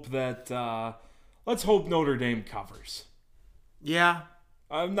hope that let's hope Notre Dame covers. Yeah.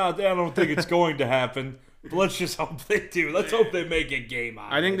 I don't think it's going to happen. But let's just hope they do. Let's hope they make a game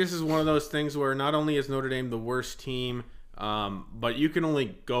out of it. I think this is one of those things where not only is Notre Dame the worst team, but you can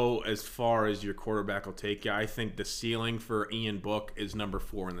only go as far as your quarterback will take you. I think the ceiling for Ian Book is number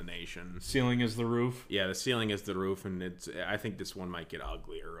 4 in the nation. Ceiling is the roof? Yeah, the ceiling is the roof, and I think this one might get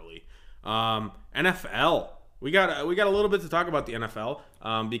ugly early. NFL. We got a little bit to talk about the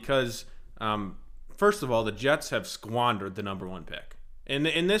NFL because first of all, the Jets have squandered the number 1 pick. And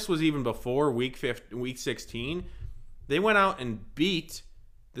this was even before week 16. They went out and beat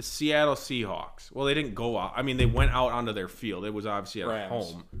the Seattle Seahawks. Well, they didn't go out. I mean, they went out onto their field. It was obviously at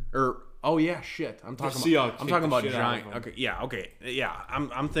home. I'm talking about Giants. Okay, yeah.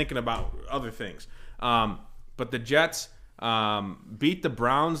 I'm thinking about other things. But the Jets beat the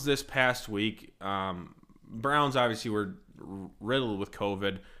Browns this past week. Browns obviously were riddled with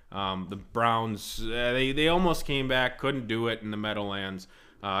COVID. The Browns, they almost came back, couldn't do it in the Meadowlands.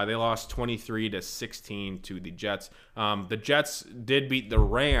 They lost 23-16 to the Jets. The Jets did beat the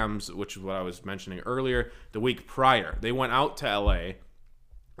Rams, which is what I was mentioning earlier, the week prior. They went out to L.A.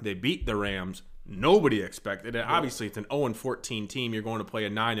 They beat the Rams. Nobody expected it. Obviously, it's an 0-14 team. You're going to play a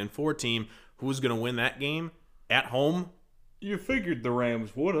 9-4 team. Who's going to win that game? At home? You figured the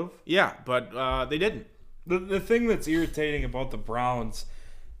Rams would have. Yeah, but they didn't. The thing that's irritating about the Browns,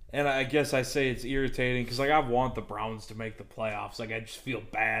 and I guess I say it's irritating because I want the Browns to make the playoffs. I just feel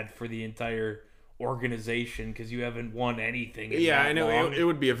bad for the entire organization because you haven't won anything. Yeah, I know. It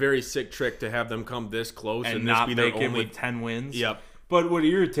would be a very sick trick to have them come this close and not this be make their only... it with 10 wins. Yep. But what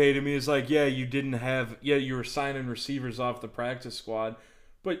irritated me is you were signing receivers off the practice squad,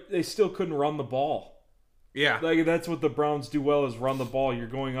 but they still couldn't run the ball. Yeah. That's what the Browns do well is run the ball. You're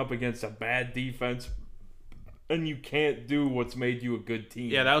going up against a bad defense, and you can't do what's made you a good team.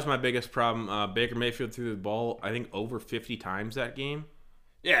 Yeah, that was my biggest problem. Baker Mayfield threw the ball, I think, over 50 times that game.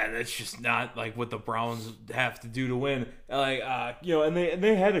 Yeah, that's just not what the Browns have to do to win. And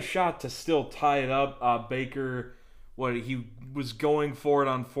they had a shot to still tie it up. Baker, he was going for it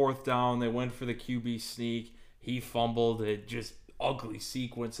on 4th down. They went for the QB sneak. He fumbled. It just ugly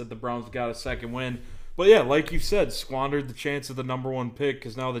sequence that the Browns got a second win. But yeah, like you said, squandered the chance of the number 1 pick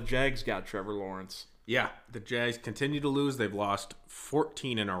because now the Jags got Trevor Lawrence. Yeah, the Jags continue to lose. They've lost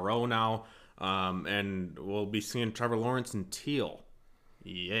 14 in a row now, and we'll be seeing Trevor Lawrence and Teal.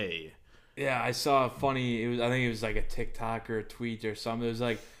 Yay. Yeah, I saw a funny. I think it was like a TikTok or a tweet or something. It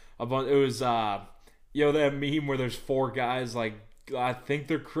was that meme where there's 4 guys I think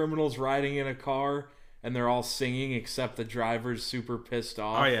they're criminals riding in a car and they're all singing except the driver's super pissed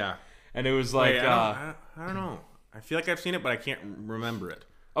off. Oh yeah. And it was like I don't know. I feel like I've seen it, but I can't remember it.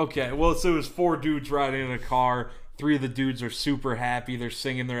 Okay, well, so it was 4 dudes riding in a car. 3 of the dudes are super happy. They're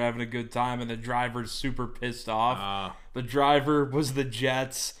singing. They're having a good time. And the driver's super pissed off. The driver was the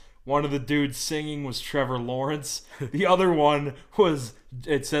Jets. One of the dudes singing was Trevor Lawrence. The other one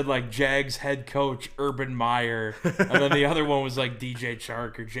it said Jags head coach Urban Meyer. And then the other one was DJ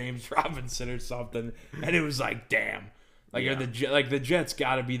Chark or James Robinson or something. And it was damn. The Jets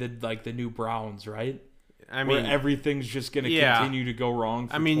got to be the new Browns, right? I where mean, everything's just going to yeah. continue to go wrong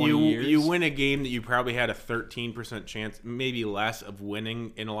for I mean, 20 years. you win a game that you probably had a 13% chance, maybe less, of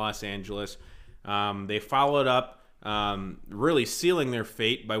winning in Los Angeles. They followed up, really sealing their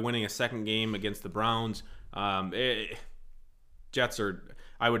fate by winning a second game against the Browns. Jets are,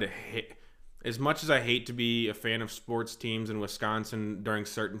 I would hate, as much as I hate to be a fan of sports teams in Wisconsin during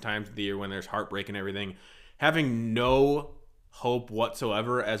certain times of the year when there's heartbreak and everything, having no hope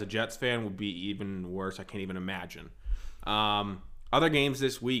whatsoever as a Jets fan would be even worse. I can't even imagine. Other games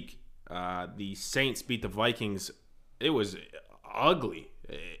this week, the Saints beat the Vikings. It was ugly.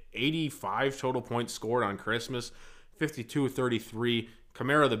 85 total points scored on Christmas, 52-33.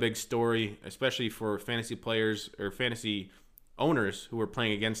 Kamara, the big story, especially for fantasy players or fantasy owners who were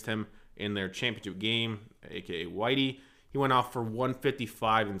playing against him in their championship game, aka Whitey. He went off for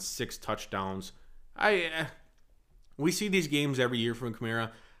 155 and 6 touchdowns. We see these games every year from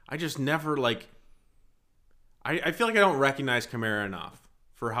Kamara. I just never I feel like I don't recognize Kamara enough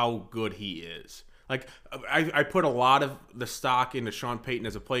for how good he is. Like, I put a lot of the stock into Sean Payton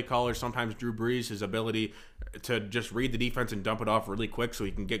as a play caller. Sometimes Drew Brees, his ability to just read the defense and dump it off really quick so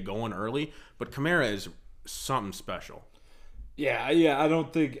he can get going early. But Kamara is something special. Yeah,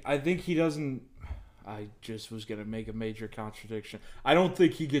 I think he doesn't. I just was going to make a major contradiction. I don't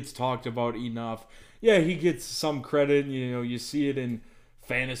think he gets talked about enough. Yeah, he gets some credit. You see it in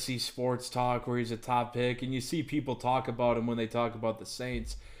fantasy sports talk where he's a top pick, and you see people talk about him when they talk about the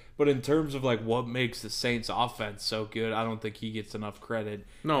Saints. But in terms of what makes the Saints offense so good, I don't think he gets enough credit.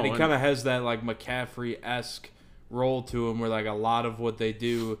 No, and he kind of has that McCaffrey-esque role to him where a lot of what they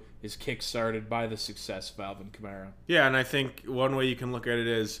do is kick-started by the success of Alvin Kamara. Yeah, and I think one way you can look at it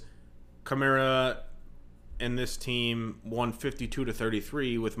is Kamara and this team won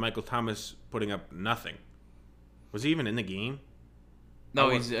 52-33 with Michael Thomas putting up nothing. Was he even in the game? No,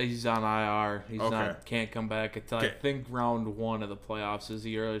 he's on IR. He's Okay. can't come back until I think round 1 of the playoffs is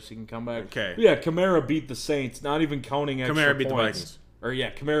the earliest he can come back. Okay. But yeah, Kamara beat the Saints, not even counting extra Kamara beat the points.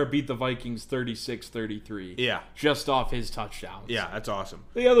 Vikings. Kamara beat the Vikings 36-33. Yeah. Just off his touchdowns. Yeah, that's awesome.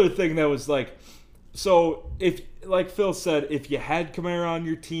 The other thing that was so if, like Phil said, if you had Kamara on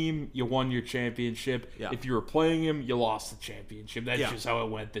your team, you won your championship. Yeah. If you were playing him, you lost the championship. That's just how it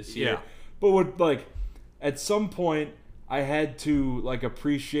went this year. Yeah. But at some point, I had to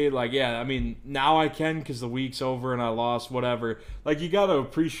appreciate now I can because the week's over and I lost whatever. You got to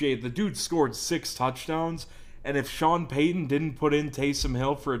appreciate the dude scored 6 touchdowns, and if Sean Payton didn't put in Taysom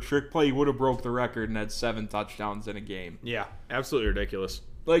Hill for a trick play, he would have broke the record and had 7 touchdowns in a game. Yeah, absolutely ridiculous.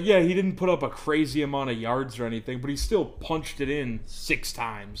 He didn't put up a crazy amount of yards or anything, but he still punched it in 6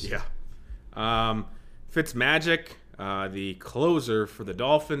 times. Yeah. Fitzmagic, the closer for the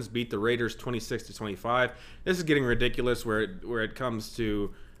Dolphins, beat the Raiders 26-25. This is getting ridiculous where it comes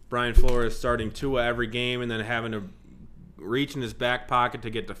to Brian Flores starting Tua every game and then having to reach in his back pocket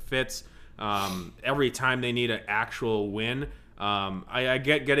to get to Fitz every time they need an actual win. I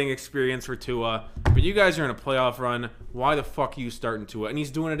get getting experience for Tua, but you guys are in a playoff run. Why the fuck are you starting Tua? And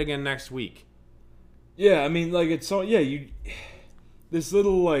he's doing it again next week. Yeah, I mean, it's so this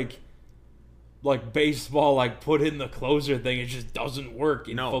little baseball put in the closer thing. It just doesn't work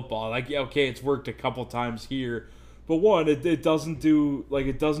in football. Okay, it's worked a couple times here, but one, it doesn't do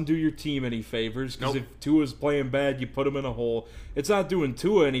your team any favors because if Tua's playing bad, you put him in a hole. It's not doing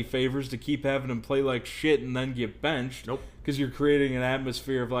Tua any favors to keep having him play like shit and then get benched. Nope. Because you're creating an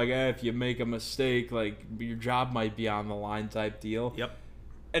atmosphere of if you make a mistake, your job might be on the line type deal. Yep.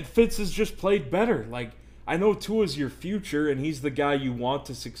 And Fitz has just played better. I know Tua's your future and he's the guy you want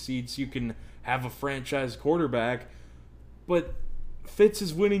to succeed so you can have a franchise quarterback, but Fitz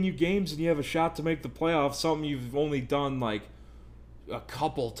is winning you games and you have a shot to make the playoffs, something you've only done a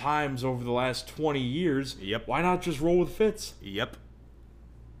couple times over the last 20 years. Yep. Why not just roll with Fitz? Yep.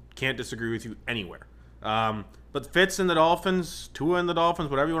 Can't disagree with you anywhere. But Fitz and the Dolphins, Tua and the Dolphins,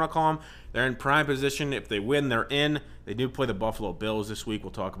 whatever you want to call them, they're in prime position. If they win, they're in. They do play the Buffalo Bills this week.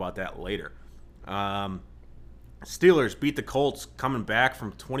 We'll talk about that later. Steelers beat the Colts, coming back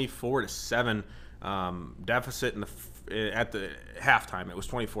from 24-7 deficit at the halftime. It was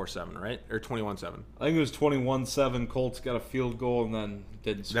 24-7, right? Or 21-7. I think it was 21-7. Colts got a field goal and then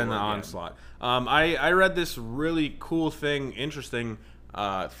didn't score. Then the onslaught. I read this really cool thing, interesting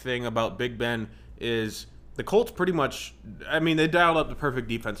thing about Big Ben is the Colts pretty much, they dialed up the perfect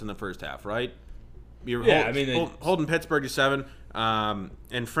defense in the first half, right? Holding Pittsburgh to 7.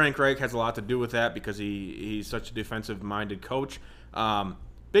 And Frank Reich has a lot to do with that because he's such a defensive-minded coach.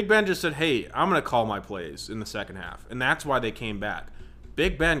 Big Ben just said, hey, I'm going to call my plays in the second half. And that's why they came back.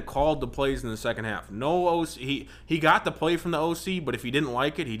 Big Ben called the plays in the second half. No OC. He got the play from the OC, but if he didn't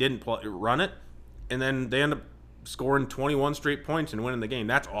like it, he didn't run it. and then they end up scoring 21 straight points and winning the game.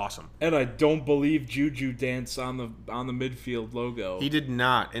 That's awesome. And I don't believe Juju danced on the midfield logo. He did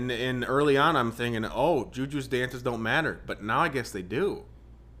not. And early on, I'm thinking, oh, Juju's dances don't matter. But now I guess they do.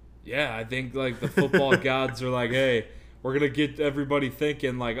 Yeah, I think like the football gods are like, hey, we're gonna get everybody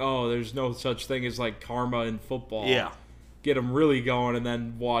thinking like, oh, there's no such thing as like karma in football. Yeah. Get them really going, and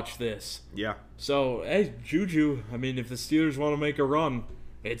then watch this. Yeah. So, hey, Juju. I mean, if the Steelers want to make a run,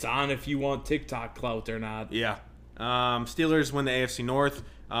 it's on if you want TikTok clout or not. Yeah. Steelers win the AFC North.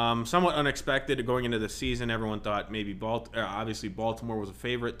 Somewhat unexpected going into the season. Everyone thought maybe obviously Baltimore was a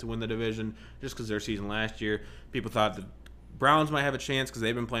favorite to win the division just because their season last year. People thought the Browns might have a chance because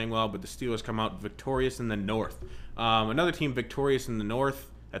they've been playing well, but the Steelers come out victorious in the North. Another team victorious in the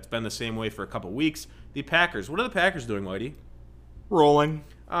North that's been the same way for a couple weeks. The Packers. What are the Packers doing, Whitey? Rolling.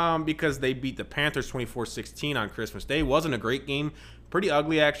 Because they beat the Panthers 24-16 on Christmas Day. Wasn't a great game. Pretty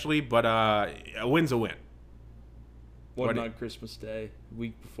ugly, actually, but a win's a win. Wasn't on Christmas Day.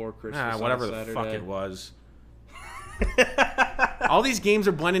 Week before Christmas. Whatever the fuck it was. All these games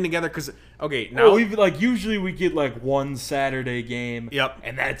are blending together because, okay, now... Well, usually we get, one Saturday game. Yep.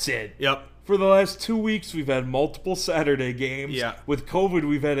 And that's it. Yep. For the last 2 weeks, we've had multiple Saturday games. Yeah. With COVID,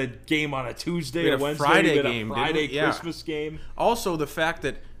 we've had a game on a Tuesday, a Wednesday, Friday game, a Friday yeah. Christmas game. Also, the fact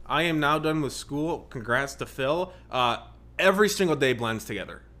that I am now done with school, congrats to Phil, every single day blends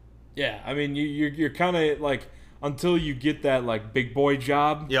together. Yeah, I mean, you're kind of until you get that big boy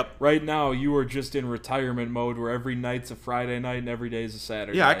job. Yep. Right now, you are just in retirement mode where every night's a Friday night and every day is a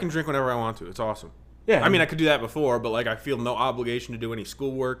Saturday. Yeah, I can drink whenever I want to. It's awesome. Yeah, I mean, I could do that before, but I feel no obligation to do any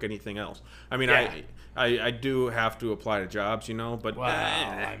schoolwork, anything else. I mean, yeah. I do have to apply to jobs, but well,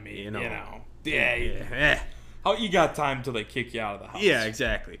 I mean, yeah. Oh, you got time till they kick you out of the house. Yeah,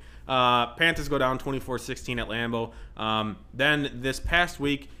 exactly. Panthers go down 24-16 at Lambeau. Then this past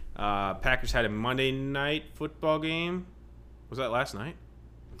week, Packers had a Monday night football game. Was that last night?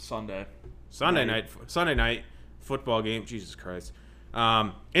 Sunday night football game. Jesus Christ.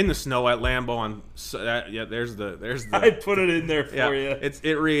 In the snow at Lambeau there's the I put it in there for you.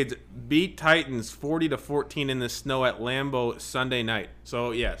 It reads beat Titans 40-14 in the snow at Lambeau Sunday night.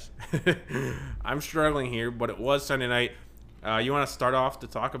 So yes, I'm struggling here, but it was Sunday night. You want to start off to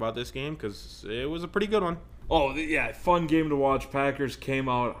talk about this game because it was a pretty good one. Oh yeah, fun game to watch. Packers came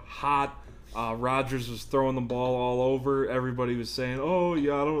out hot. Rodgers was throwing the ball all over. Everybody was saying, "Oh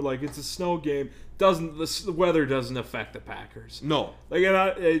yeah, I don't it's a snow game." The weather doesn't affect the Packers. No.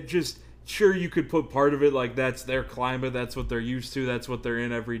 Sure, you could put part of it that's their climate, that's what they're used to, that's what they're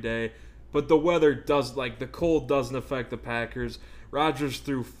in every day. But the weather does, the cold doesn't affect the Packers. Rodgers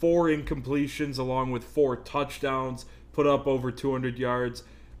threw 4 incompletions along with 4 touchdowns, put up over 200 yards.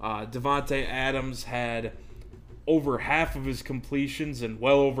 Devontae Adams had over half of his completions and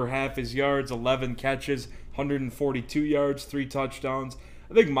well over half his yards, 11 catches, 142 yards, 3 touchdowns.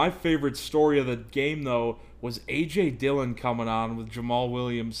 I think my favorite story of the game, though, was A.J. Dillon coming on with Jamal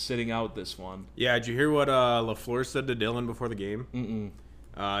Williams sitting out this one. Yeah, did you hear what LaFleur said to Dillon before the game?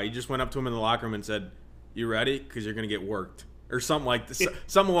 Mm-mm. He just went up to him in the locker room and said, "You ready? Because you're going to get worked." Or something like this.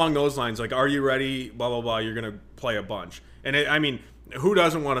 Something along those lines. Are you ready? Blah, blah, blah. You're going to play a bunch. And, who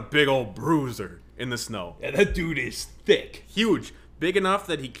doesn't want a big old bruiser in the snow? Yeah, that dude is thick. Huge. Big enough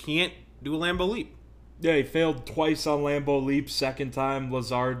that he can't do a Lambeau leap. Yeah, he failed twice on Lambeau leap. Second time,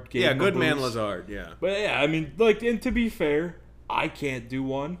 Lazard gave him a good boost. man Lazard, yeah. But yeah, and to be fair, I can't do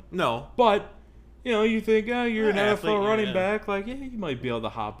one. No. But, you think, you're an athlete, NFL running back. You might be able to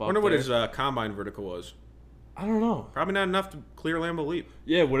hop up. I wonder what his combine vertical was. I don't know. Probably not enough to clear Lambeau leap.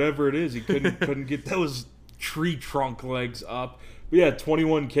 Yeah, whatever it is, he couldn't get those tree trunk legs up. But yeah,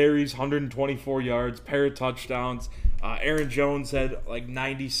 21 carries, 124 yards, pair of touchdowns. Aaron Jones had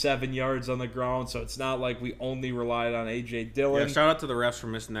 97 yards on the ground, so it's not like we only relied on A.J. Dillon. Yeah, shout out to the refs for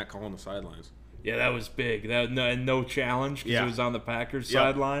missing that call on the sidelines. Yeah, that was big. No challenge because it was on the Packers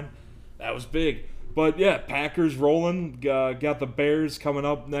sideline. That was big. But yeah, Packers rolling. Got the Bears coming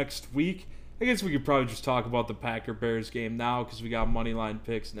up next week. I guess we could probably just talk about the Packer-Bears game now because we got money line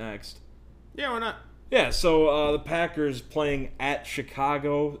picks next. Yeah, why not? Yeah, so the Packers playing at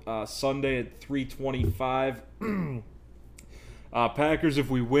Chicago Sunday at 3:25. Packers, if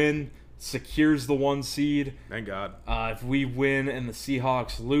we win, secures the 1 seed. Thank God. If we win and the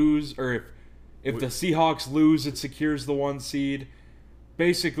Seahawks lose, or if the Seahawks lose, it secures the 1 seed.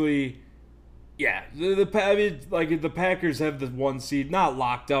 Basically, yeah, the Packers have the 1 seed, not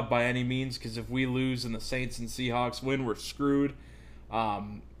locked up by any means, because if we lose and the Saints and Seahawks win, we're screwed.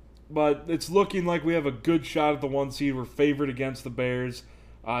 But it's looking like we have a good shot at the 1 seed. We're favored against the Bears.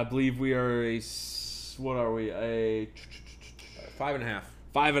 I believe we are a 5.5.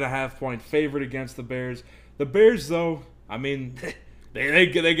 5.5-point favorite against the Bears. The Bears, though, I mean, they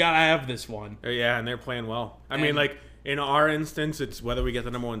gotta have this one. Yeah, and they're playing well. I mean, like, in our instance, it's whether we get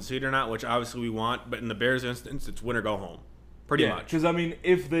the number 1 seed or not, which obviously we want. But in the Bears' instance, it's win or go home, pretty much. Because I mean,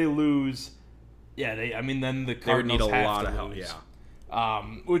 if they lose, then the Cardinals need a have lot to of help. lose. Yeah,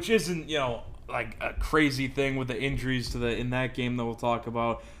 Which isn't like a crazy thing with the injuries in that game that we'll talk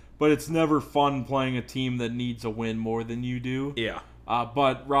about. But it's never fun playing a team that needs a win more than you do. yeah.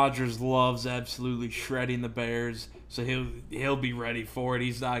 But Rodgers loves absolutely shredding the Bears, so he'll be ready for it.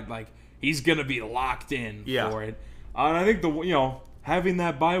 He's not like he's gonna be locked in for it. And I think having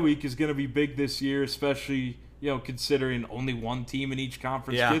that bye week is gonna be big this year, especially considering only one team in each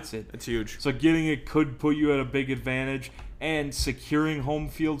conference gets it. It's huge. So getting it could put you at a big advantage, and securing home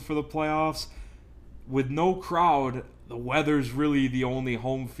field for the playoffs with no crowd. The weather's really the only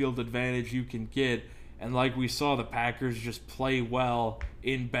home field advantage you can get. And like we saw, the Packers just play well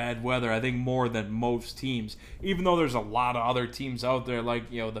in bad weather, I think more than most teams. Even though there's a lot of other teams out there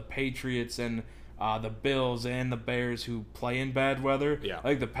like, the Patriots and the Bills and the Bears who play in bad weather. Yeah. I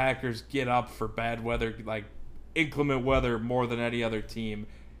think the Packers get up for bad weather, like inclement weather, more than any other team.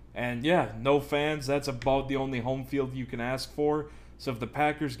 And no fans, that's about the only home field you can ask for. So if the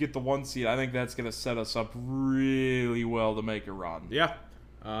Packers get the 1 seed, I think that's going to set us up really well to make a run. Yeah.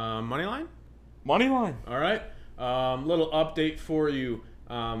 Money line? Money line. All right. Little update for you.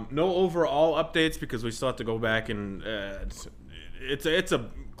 No overall updates because we still have to go back and it's a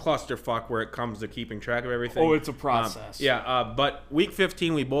clusterfuck where it comes to keeping track of everything. Oh, it's a process. But week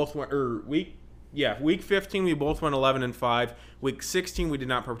 15 we both went week 15 we both went 11-5. Week 16 we did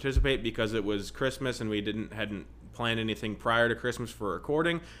not participate because it was Christmas and we hadn't planned anything prior to Christmas for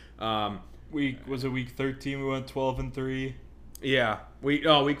recording. Week 13 we went 12-3. Yeah,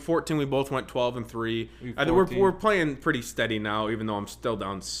 week 14 we both went 12-3. We're playing pretty steady now, even though I'm still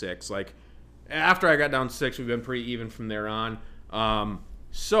down 6. Like after I got down 6, we've been pretty even from there on.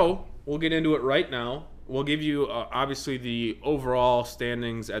 So we'll get into it right now. We'll give you obviously the overall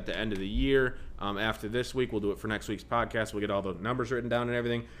standings at the end of the year. After this week, we'll do it for next week's podcast. We'll get all the numbers written down and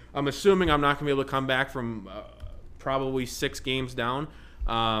everything. I'm assuming I'm not going to be able to come back from probably 6 games down.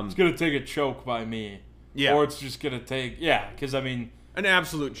 It's going to take a choke by me. Yeah. Or it's just going to take, because I mean. An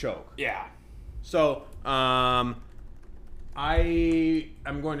absolute choke. Yeah. So, I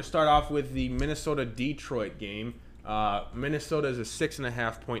am going to start off with the Minnesota-Detroit game. Minnesota is a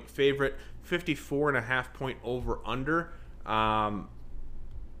 6.5-point favorite, 54.5-point over-under.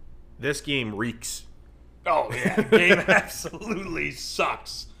 This game reeks. Oh, yeah. The game absolutely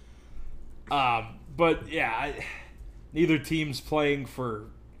sucks. But, neither team's playing for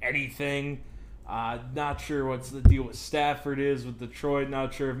anything. Not sure what's the deal with Stafford is with Detroit.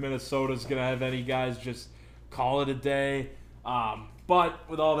 Not sure if Minnesota's going to have any guys just call it a day. But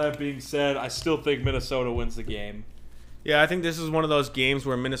with all that being said, I still think Minnesota wins the game. Yeah, I think this is one of those games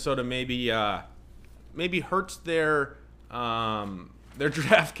where Minnesota maybe hurts their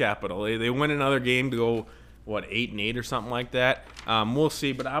draft capital. They win another game to go 8-8 or something like that. We'll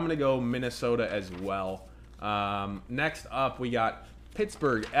see, but I'm going to go Minnesota as well. Next up, we got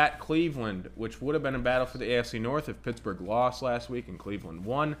Pittsburgh at Cleveland, which would have been a battle for the AFC North if Pittsburgh lost last week and Cleveland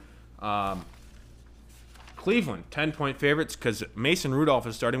won. Cleveland, 10-point favorites because Mason Rudolph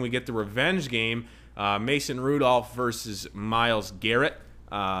is starting. We get the revenge game, Mason Rudolph versus Myles Garrett.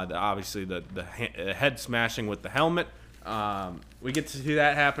 Obviously, the head smashing with the helmet. We get to see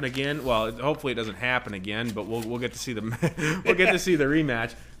that happen again. Well, hopefully it doesn't happen again, but we'll get to see the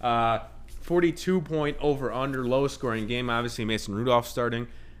rematch. 42-point over-under, low-scoring game. Obviously, Mason Rudolph starting.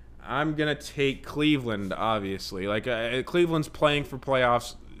 I'm going to take Cleveland, obviously. Cleveland's playing for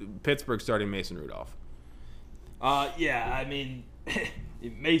playoffs. Pittsburgh starting Mason Rudolph. I mean,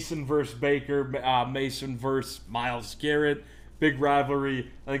 Mason versus Baker, Mason versus Myles Garrett. Big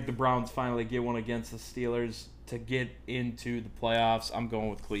rivalry. I think the Browns finally get one against the Steelers to get into the playoffs. I'm going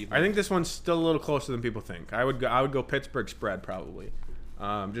with Cleveland. I think this one's still a little closer than people think. I would go Pittsburgh spread probably.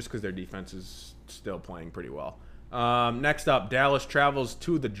 Just because their defense is still playing pretty well. Next up, Dallas travels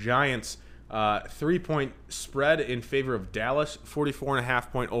to the Giants. 3-point spread in favor of Dallas,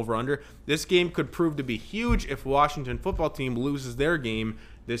 44.5-point over-under. This game could prove to be huge if Washington football team loses their game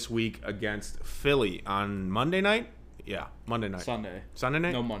this week against Philly on Monday night. Yeah, Monday night. Sunday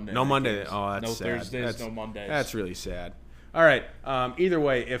night? No Monday. No Monday. Games. Oh, that's no sad. Thursdays, no Mondays. That's really sad. All right. Either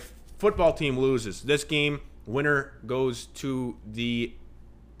way, if football team loses this game, winner goes to the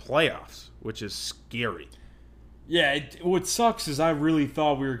playoffs, which is scary. Yeah, what sucks is I really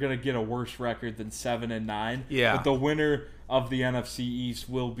thought we were going to get a worse record than 7-9. Yeah. But the winner of the NFC East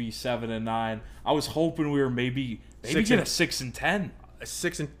will be 7-9. I was hoping we were maybe get a 6-10.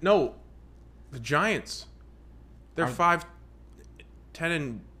 The Giants. They're 5-10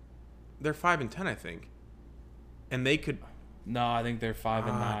 and they're 5-10, I think. And they could. No, I think they're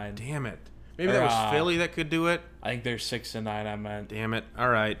 5-9. Damn it. Maybe that was Philly that could do it. I think they're 6-9. I meant. Damn it. All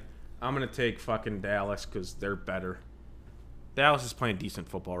right. I'm gonna take fucking Dallas because they're better. Dallas is playing decent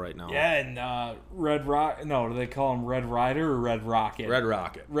football right now. Yeah, and Red Rock. No, do they call him Red Rider or Red Rocket? Red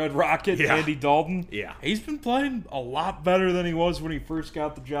Rocket. Red Rocket. Yeah. Andy Dalton. Yeah. He's been playing a lot better than he was when he first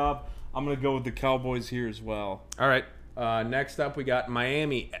got the job. I'm gonna go with the Cowboys here as well. All right. Next up, we got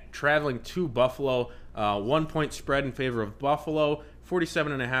Miami traveling to Buffalo. 1 point spread in favor of Buffalo.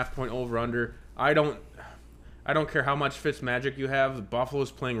 47.5 point over under. I don't care how much Fitzmagic you have.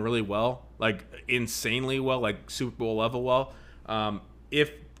 Buffalo's playing really well, like insanely well, like Super Bowl level well.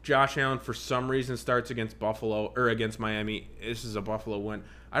 If Josh Allen for some reason starts against Buffalo or against Miami, this is a Buffalo win.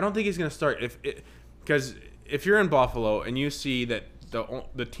 I don't think he's going to start because if you're in Buffalo and you see that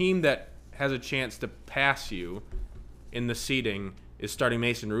the team that has a chance to pass you in the seeding is starting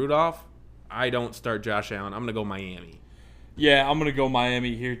Mason Rudolph, I don't start Josh Allen. I'm going to go Miami. Yeah, I'm going to go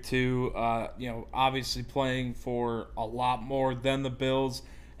Miami here too. Obviously playing for a lot more than the Bills,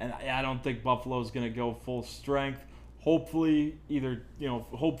 and I don't think Buffalo's going to go full strength. Hopefully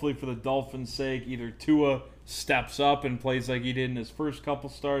for the Dolphins' sake, either Tua steps up and plays like he did in his first couple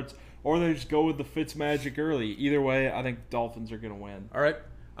starts, or they just go with the Fitzmagic early. Either way, I think Dolphins are going to win. All right.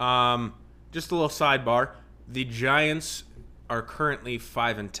 Just a little sidebar. The Giants are currently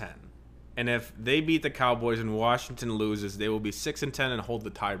 5-10. And if they beat the Cowboys and Washington loses, they will be 6-10 and hold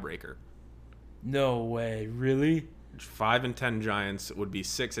the tiebreaker. No way, really? 5-10 Giants would be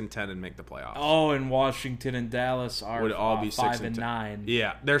 6-10 and make the playoffs. Oh, and Washington and Dallas are would all be 5-9.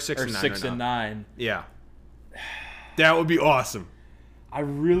 Yeah, they're 6-9. Or 6-9. Yeah, that would be awesome. I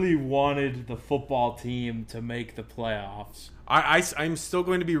really wanted the football team to make the playoffs. I'm still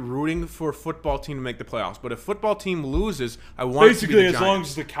going to be rooting for a football team to make the playoffs. But if football team loses, I want basically it to be the as Giants. long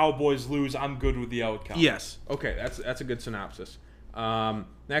as the Cowboys lose, I'm good with the outcome. Yes. Okay, that's a good synopsis.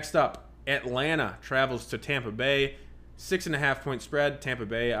 Next up, Atlanta travels to Tampa Bay. 6.5 point spread. Tampa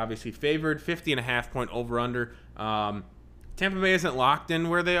Bay obviously favored. 50.5 point over under. Tampa Bay isn't locked in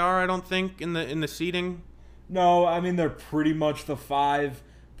where they are, I don't think, in the seeding. No, I mean they're pretty much the 5.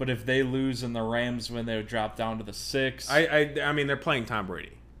 But if they lose and the Rams win, they would drop down to the 6. I mean, they're playing Tom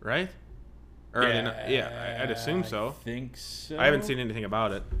Brady, right? Or I'd assume so. I think so. I haven't seen anything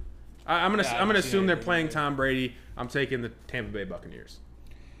about it. I'm gonna assume they're playing Tom Brady. I'm taking the Tampa Bay Buccaneers.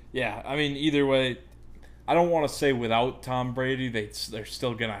 Yeah, I mean either way, I don't want to say without Tom Brady they're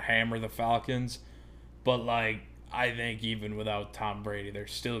still gonna hammer the Falcons, but like I think even without Tom Brady, they're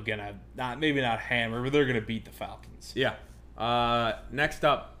still gonna maybe not hammer, but they're gonna beat the Falcons. Yeah. Next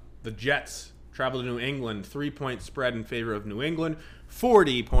up, the Jets travel to New England. 3 point spread in favor of New England.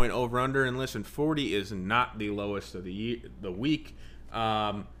 40 point over under. And listen, 40 is not the lowest of the week.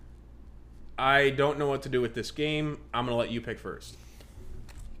 I don't know what to do with this game. I'm going to let you pick first.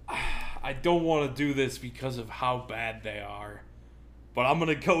 I don't want to do this because of how bad they are. But I'm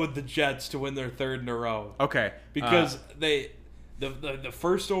going to go with the Jets to win their 3rd in a row. Okay. Because the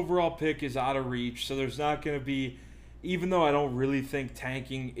first overall pick is out of reach, so there's not going to be... Even though I don't really think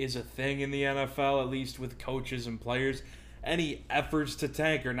tanking is a thing in the NFL, at least with coaches and players, any efforts to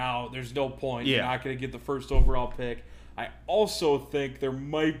tank are now, there's no point. Yeah. You're not going to get the first overall pick. I also think there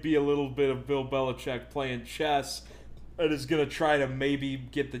might be a little bit of Bill Belichick playing chess and is going to try to maybe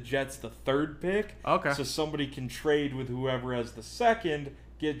get the Jets the 3rd pick. Okay. So somebody can trade with whoever has the 2nd,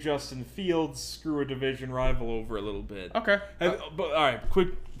 get Justin Fields, screw a division rival over a little bit. Okay. All right,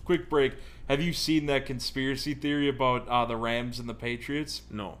 quick break. Have you seen that conspiracy theory about the Rams and the Patriots?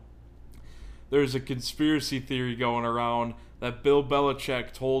 No. There's a conspiracy theory going around that Bill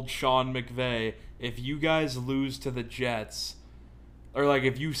Belichick told Sean McVay, if you guys lose to the Jets, or like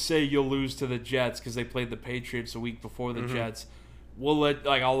if you say you'll lose to the Jets because they played the Patriots a week before the Jets,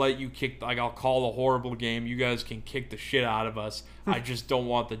 I'll let you kick, like I'll call a horrible game. You guys can kick the shit out of us. I just don't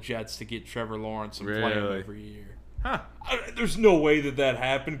want the Jets to get Trevor Lawrence and play him every year. Huh. There's no way that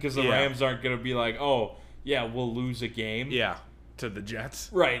happened because the Yeah. Rams aren't going to be like, oh, yeah, we'll lose a game. Yeah. To the Jets.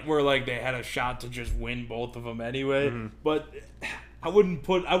 Right, where like they had a shot to just win both of them anyway. But I wouldn't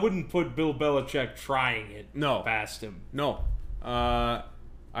put Bill Belichick trying it past him. No. I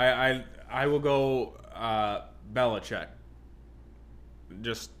will go Belichick.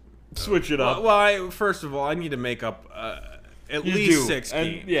 Just switch it up. Well, first of all, I need to make up at least 6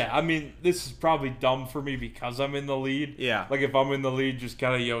 games. And yeah, I mean, this is probably dumb for me because I'm in the lead. Yeah. Like if I'm in the lead, just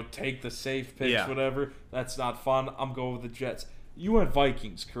kind of take the safe picks, Yeah. whatever. That's not fun. I'm going with the Jets. You went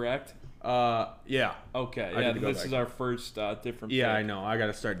Vikings, correct? Yeah. Okay, I yeah, need to go this back. is our first different Yeah, pick. I know. I got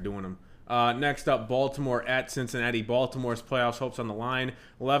to start doing them. Next up, Baltimore at Cincinnati. Baltimore's playoffs hopes on the line.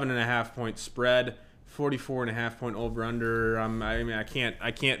 11.5-point spread. 44.5-point over under. I mean, I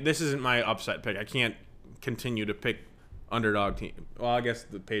can't. This isn't my upset pick. I can't continue to pick underdog team. Well, I guess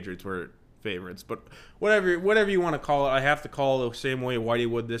the Patriots were favorites, but whatever you want to call it, I have to call it the same way Whitey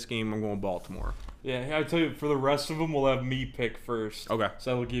would this game. I'm going Baltimore. Yeah, I tell you, for the rest of them, we'll have me pick first. Okay. So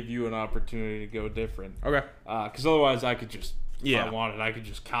that'll give you an opportunity to go different. Okay. Because otherwise, I could just, if Yeah. I wanted, I could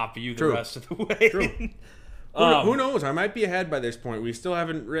just copy you the True. rest of the way. True. Who knows? I might be ahead by this point. We still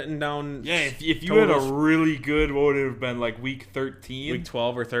haven't written down. Yeah, if you had a totals. really good, what would it have been, like week 13? Week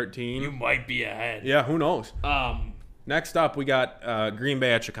 12 or 13. You might be ahead. Yeah, who knows? Um, Next up, we got Green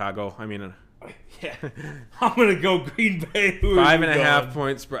Bay at Chicago. I mean, yeah. I'm going to go Green Bay. Who are you 5.5 going?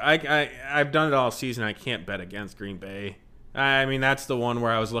 points. I've done it all season. I can't bet against Green Bay. I mean, that's the one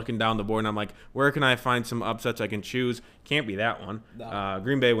where I was looking down the board and I'm like, where can I find some upsets I can choose? Can't be that one. No.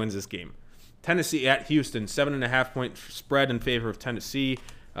 Green Bay wins this game. Tennessee at Houston, 7.5-point spread in favor of Tennessee.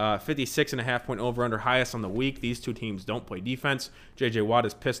 56.5-point over/under, highest on the week. These two teams don't play defense. J.J. Watt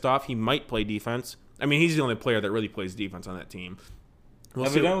is pissed off. He might play defense. I mean, he's the only player that really plays defense on that team. We'll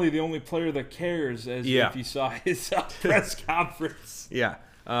see. Evidently, the only player that cares, as Yeah. if you saw his press conference. Yeah.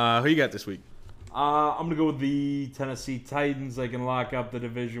 Who you got this week? I'm going to go with the Tennessee Titans. They can lock up the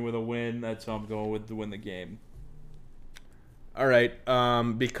division with a win. That's who I'm going with to win the game. All right.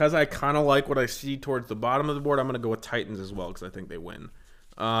 Because I kind of like what I see towards the bottom of the board, I'm going to go with Titans as well because I think they win.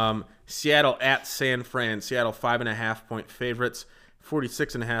 Seattle at San Fran. Seattle 5.5-point favorites.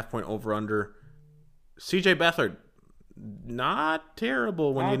 46.5-point over/under. C.J. Beathard, not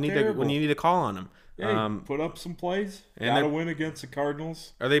terrible when Not you need terrible. to call on him. Hey, put up some plays. and Got to they're- win against the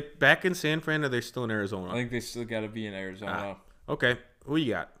Cardinals. Are they back in San Fran or are they still in Arizona? I think they still got to be in Arizona. Okay. Who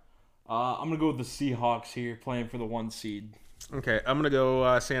you got? I'm going to go with the Seahawks here, playing for the 1 seed. Okay, I'm going to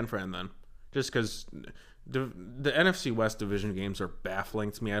go San Fran then. Just because the NFC West division games are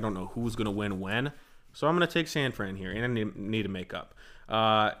baffling to me. I don't know who's going to win when. So I'm going to take San Fran here, and I need to make up.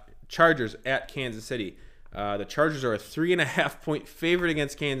 Chargers at Kansas City. The Chargers are a 3.5-point favorite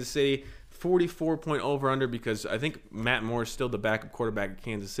against Kansas City. 44-point over/under because I think Matt Moore is still the backup quarterback at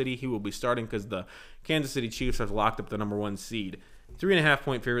Kansas City. He will be starting because the Kansas City Chiefs have locked up the number 1 seed.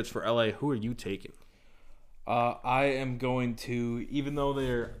 3.5-point favorites for LA. Who are you taking? I am going to, even though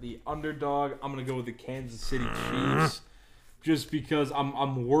they're the underdog, I'm going to go with the Kansas City Chiefs. Just because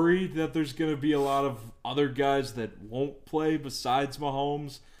I'm worried that there's going to be a lot of other guys that won't play besides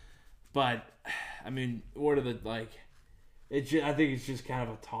Mahomes. But, I mean, what are the, like... I think it's just kind of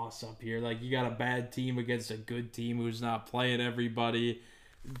a toss-up here. Like, you got a bad team against a good team who's not playing everybody.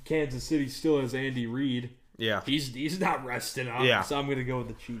 Kansas City still has Andy Reid. Yeah. He's not resting up. Yeah. So I'm going to go with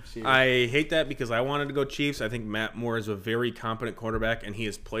the Chiefs here. I hate that because I wanted to go Chiefs. I think Matt Moore is a very competent quarterback, and he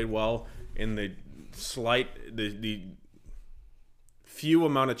has played well in the few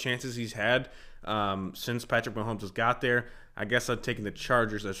amount of chances he's had since Patrick Mahomes has got there. I guess I'm taking the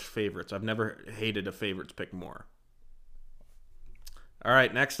Chargers as favorites. I've never hated a favorites pick more. All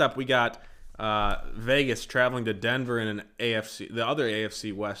right, next up we got Vegas traveling to Denver in the other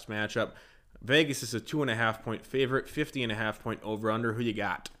AFC West matchup. Vegas is a 2.5-point favorite, 50.5-point over/under. Who you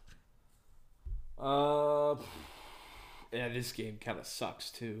got? Yeah, this game kind of sucks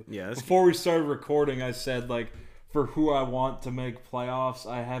too. Yeah, Before we started recording, I said, like, for who I want to make playoffs,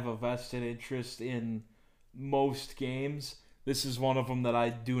 I have a vested interest in most games. This is one of them that I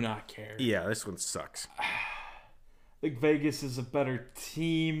do not care. Yeah, this one sucks. I think Vegas is a better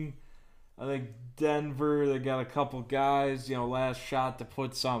team. I think Denver, they got a couple guys, last shot to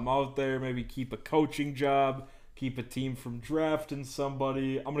put something out there, maybe keep a coaching job, keep a team from drafting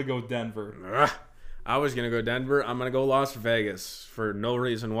somebody. I'm going to go Denver. Ugh. I was going to go Denver. I'm going to go Las Vegas for no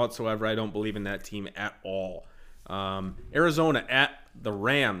reason whatsoever. I don't believe in that team at all. Arizona at the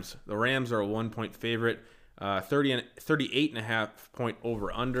Rams. The Rams are a 1-point favorite, 38.5-point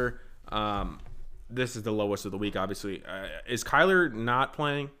over/under. This is the lowest of the week, obviously. Is Kyler not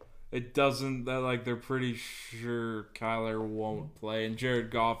playing? It doesn't, they're pretty sure Kyler won't play, and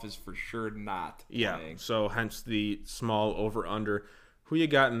Jared Goff is for sure not playing. So hence the small over/under. Who you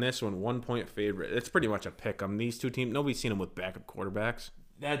got in this one? 1-point favorite. It's pretty much a pick. These two teams, nobody's seen them with backup quarterbacks.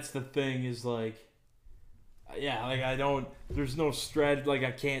 That's the thing is, there's no strategy.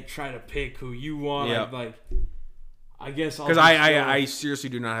 I can't try to pick who you want. Yeah. I guess I'll Because just I seriously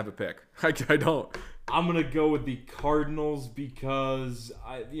do not have a pick. I don't. I'm going to go with the Cardinals because,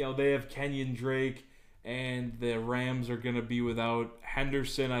 they have Kenyon Drake, and the Rams are going to be without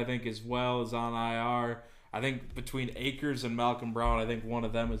Henderson, I think, as well, as on IR. I think between Akers and Malcolm Brown, I think one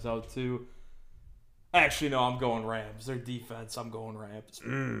of them is out too. Actually, no, I'm going Rams. Their defense, I'm going Rams.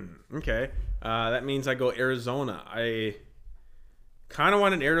 Okay. That means I go Arizona. I kind of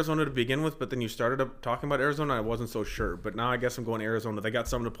wanted Arizona to begin with, but then you started up talking about Arizona. I wasn't so sure. But now I guess I'm going Arizona. They got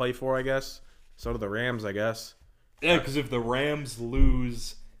something to play for, I guess. So do the Rams, I guess. Yeah, because if the Rams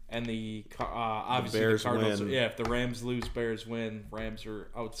lose and obviously the Bears Cardinals, win. yeah, if the Rams lose, Bears win. Rams are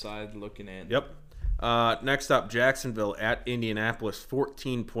outside looking in. Yep. Next up, Jacksonville at Indianapolis.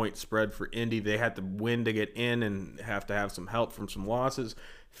 14-point spread for Indy. They had to win to get in and have to have some help from some losses.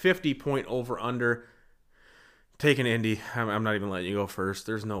 50-point over-under. Taking Indy. I'm not even letting you go first.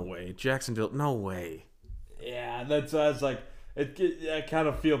 There's no way. Jacksonville, no way. Yeah, that's I was like, I kind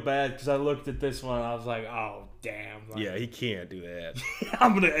of feel bad because I looked at this one and I was like, oh damn. Like, Yeah, he can't do that.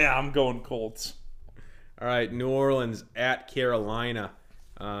 I'm going Colts. All right, New Orleans at Carolina.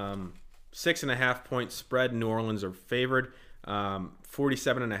 6.5-point spread. New Orleans are favored.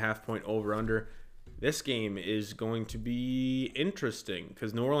 47.5-point over/under. This game is going to be interesting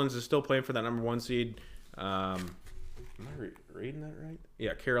because New Orleans is still playing for that number 1 seed. Am I reading that right?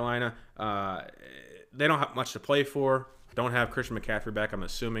 Yeah, Carolina. They don't have much to play for. Don't have Christian McCaffrey back, I'm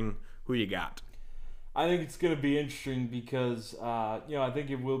assuming. Who you got? I think it's going to be interesting because, I think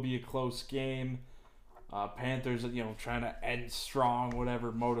it will be a close game. Panthers, trying to end strong,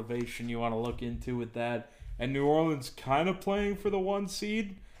 whatever motivation you want to look into with that. And New Orleans kind of playing for the 1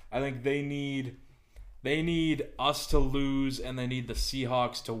 seed. I think they need us to lose and they need the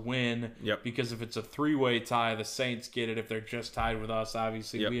Seahawks to win. Yep. Because if it's a 3-way tie, the Saints get it. If they're just tied with us,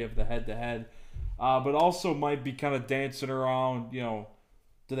 obviously Yep. we have the head-to-head. But also might be kind of dancing around, do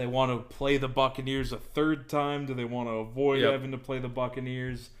they want to play the Buccaneers a third time? Do they want to avoid Yep. having to play the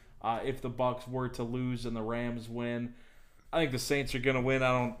Buccaneers if the Bucs were to lose and the Rams win? I think the Saints are going to win.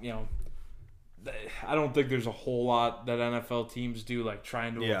 I don't think there's a whole lot that NFL teams do, like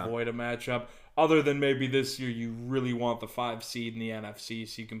trying to avoid a matchup. Other than maybe this year you really want the 5 seed in the NFC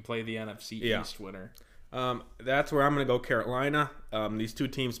so you can play the NFC East winner. That's where I'm going to go Carolina. These two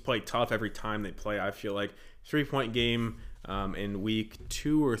teams play tough every time they play. I feel like 3-point game in week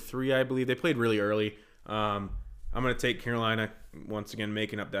 2 or 3, I believe. They played really early. I'm going to take Carolina once again,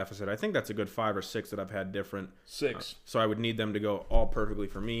 making up deficit. I think that's a good 5 or 6 that I've had different. 6. So I would need them to go all perfectly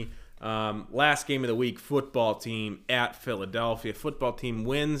for me. Last game of the week, football team at Philadelphia. Football team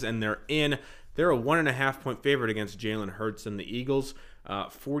wins and they're in. They're a 1.5-point favorite against Jalen Hurts and the Eagles.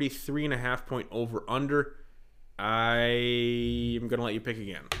 43.5-point over/under. I am going to let you pick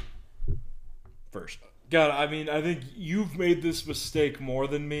again. First. God, I think you've made this mistake more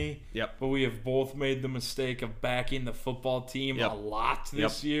than me. Yep. But we have both made the mistake of backing the football team a lot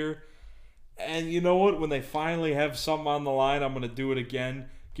this year. And you know what? When they finally have something on the line, I'm going to do it again.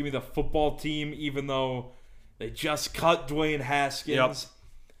 Give me the football team, even though they just cut Dwayne Haskins. Yep.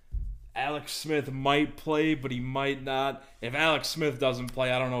 Alex Smith might play, but he might not. If Alex Smith doesn't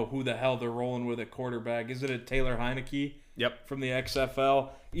play, I don't know who the hell they're rolling with at quarterback. Isn't it Taylor Heineke? Yep. From the XFL.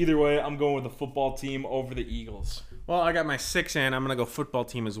 Either way, I'm going with the football team over the Eagles. Well, I got my 6 in. I'm going to go football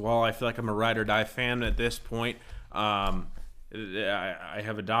team as well. I feel like I'm a ride or die fan at this point. I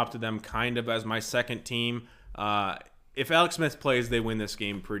have adopted them kind of as my second team. If Alex Smith plays, they win this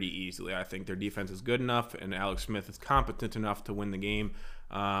game pretty easily. I think their defense is good enough, and Alex Smith is competent enough to win the game.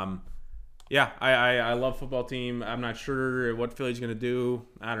 I love football team. I'm not sure what Philly's going to do.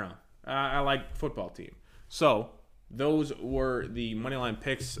 I don't know. I like football team. So those were the Moneyline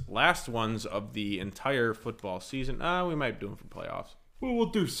picks, last ones of the entire football season. We might do them for playoffs. Well, we'll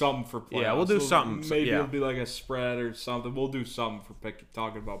do something for playoffs. Yeah, we'll do something. Maybe it'll be like a spread or something. We'll do something for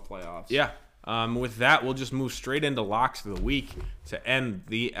talking about playoffs. Yeah. With that, we'll just move straight into locks of the week to end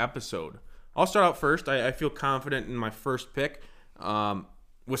the episode. I'll start out first. I feel confident in my first pick.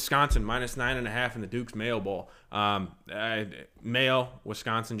 Wisconsin minus 9.5 in the Duke's Mayo Bowl. Mayo,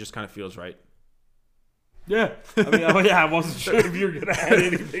 Wisconsin just kind of feels right. Yeah. I wasn't sure if you were going to add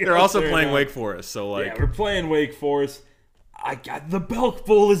anything. They're also playing Wake Forest, so yeah, we're playing Wake Forest. I got the Belk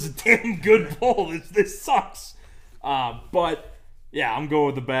Bowl is a damn good bowl. This sucks. But yeah, I'm going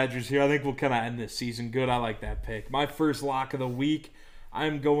with the Badgers here. I think we'll kind of end this season good. I like that pick. My first lock of the week,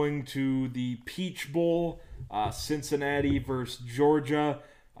 I'm going to the Peach Bowl, Cincinnati versus Georgia.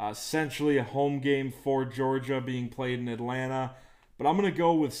 Essentially a home game for Georgia being played in Atlanta. But I'm going to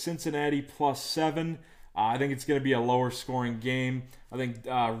go with Cincinnati +7. I think it's going to be a lower scoring game. I think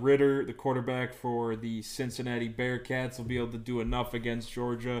Ritter, the quarterback for the Cincinnati Bearcats, will be able to do enough against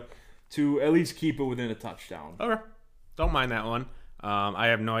Georgia to at least keep it within a touchdown. Okay. Don't mind that one. I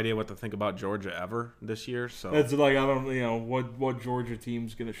have no idea what to think about Georgia ever this year. So that's like, I don't, what Georgia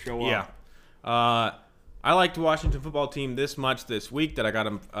team's going to show up. Yeah. I liked the Washington football team this much this week that I got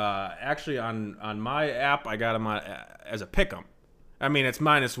them actually on my app. I got them as a pick 'em. I mean, it's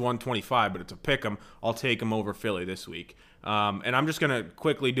minus 125, but it's a pick 'em. I'll take them over Philly this week. And I'm just going to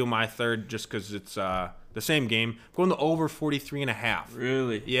quickly do my third just because it's the same game. I'm going to over 43.5.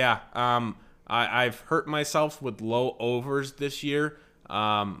 Really? Yeah. I've hurt myself with low overs this year.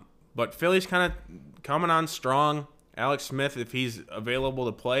 But Philly's kind of coming on strong. Alex Smith, if he's available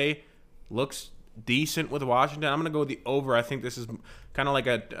to play, looks decent with Washington. I'm going to go with the over. I think this is kind of like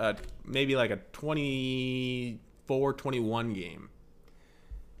maybe like a 24-21 game.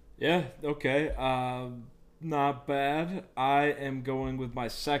 Yeah, okay. Not bad. I am going with my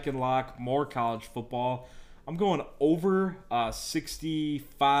second lock, more college football. I'm going over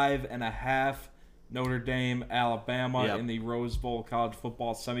 65.5 Notre Dame, Alabama in the Rose Bowl college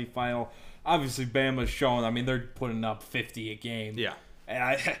football semifinal. Obviously, Bama's showing. I mean, they're putting up 50 a game. Yeah.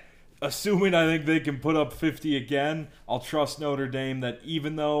 And assuming I think they can put up 50 again, I'll trust Notre Dame that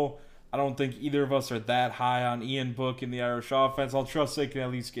even though I don't think either of us are that high on Ian Book in the Irish offense, I'll trust they can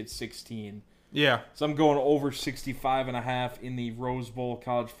at least get 16. Yeah. So I'm going over 65.5 in the Rose Bowl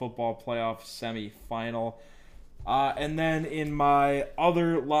college football playoff semifinal. And then in my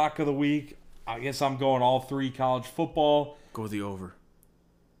other lock of the week, I guess I'm going all three college football. Go with the over.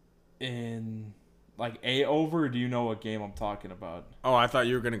 In like a over, or do you know what game I'm talking about? Oh, I thought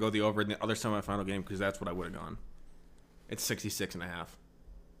you were going to go the over in the other semifinal game because that's what I would have gone. It's 66.5.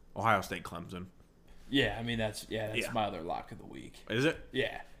 Ohio State, Clemson. Yeah, I mean that's my other lock of the week. Is it?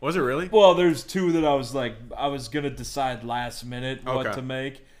 Yeah. Was it really? Well, there's two that I was gonna decide last minute what to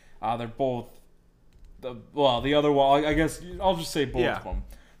make. They're both the other one. I guess I'll just say both of them.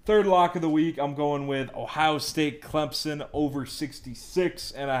 Third lock of the week, I'm going with Ohio State, Clemson over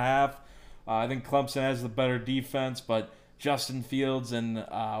 66.5. I think Clemson has the better defense, but Justin Fields and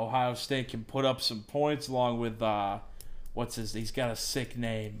Ohio State can put up some points along with he's got a sick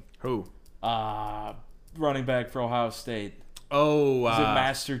name. Who? Running back for Ohio State. Oh, is it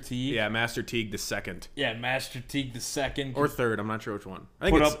Master Teague? Yeah, Master Teague the second. Yeah, Master Teague the second. Or third, I'm not sure which one.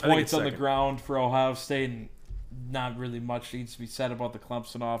 Put up points on the ground for Ohio State, and not really much needs to be said about the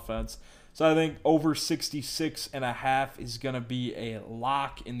Clemson offense. So I think over 66.5 is going to be a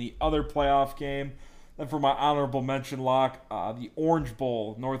lock in the other playoff game. Then for my honorable mention lock, the Orange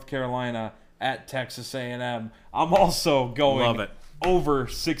Bowl, North Carolina at Texas A&M. I'm also going over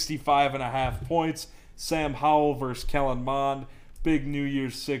 65.5 points. Sam Howell versus Kellen Mond. Big New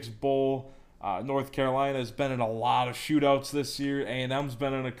Year's Six Bowl. North Carolina has been in a lot of shootouts this year. A&M's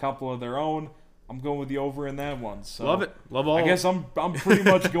been in a couple of their own. I'm going with the over in that one. So love it. Love all. I guess I'm pretty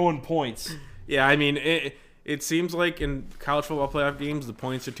much going points. Yeah, I mean, it seems like in college football playoff games the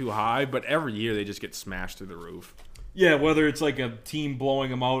points are too high, but every year they just get smashed through the roof. Yeah, whether it's like a team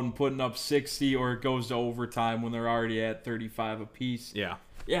blowing them out and putting up 60 or it goes to overtime when they're already at 35 apiece. Yeah.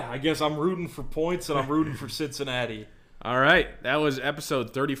 Yeah, I guess I'm rooting for points and I'm rooting for Cincinnati. All right. That was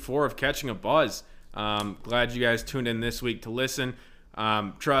episode 34 of Catching a Buzz. Glad you guys tuned in this week to listen.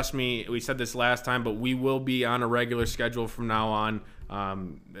 Trust me, we said this last time, but we will be on a regular schedule from now on.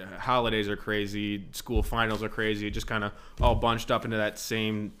 Holidays are crazy. School finals are crazy. Just kind of all bunched up into that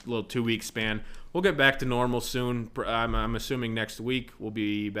same little 2-week span. We'll get back to normal soon. I'm assuming next week we'll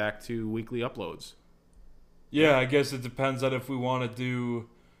be back to weekly uploads. Yeah, I guess it depends on if we want to do,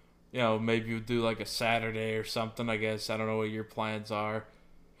 maybe we'll do like a Saturday or something, I guess. I don't know what your plans are.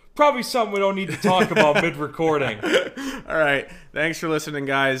 Probably something we don't need to talk about mid-recording. All right. Thanks for listening,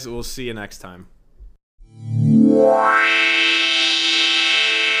 guys. We'll see you next time.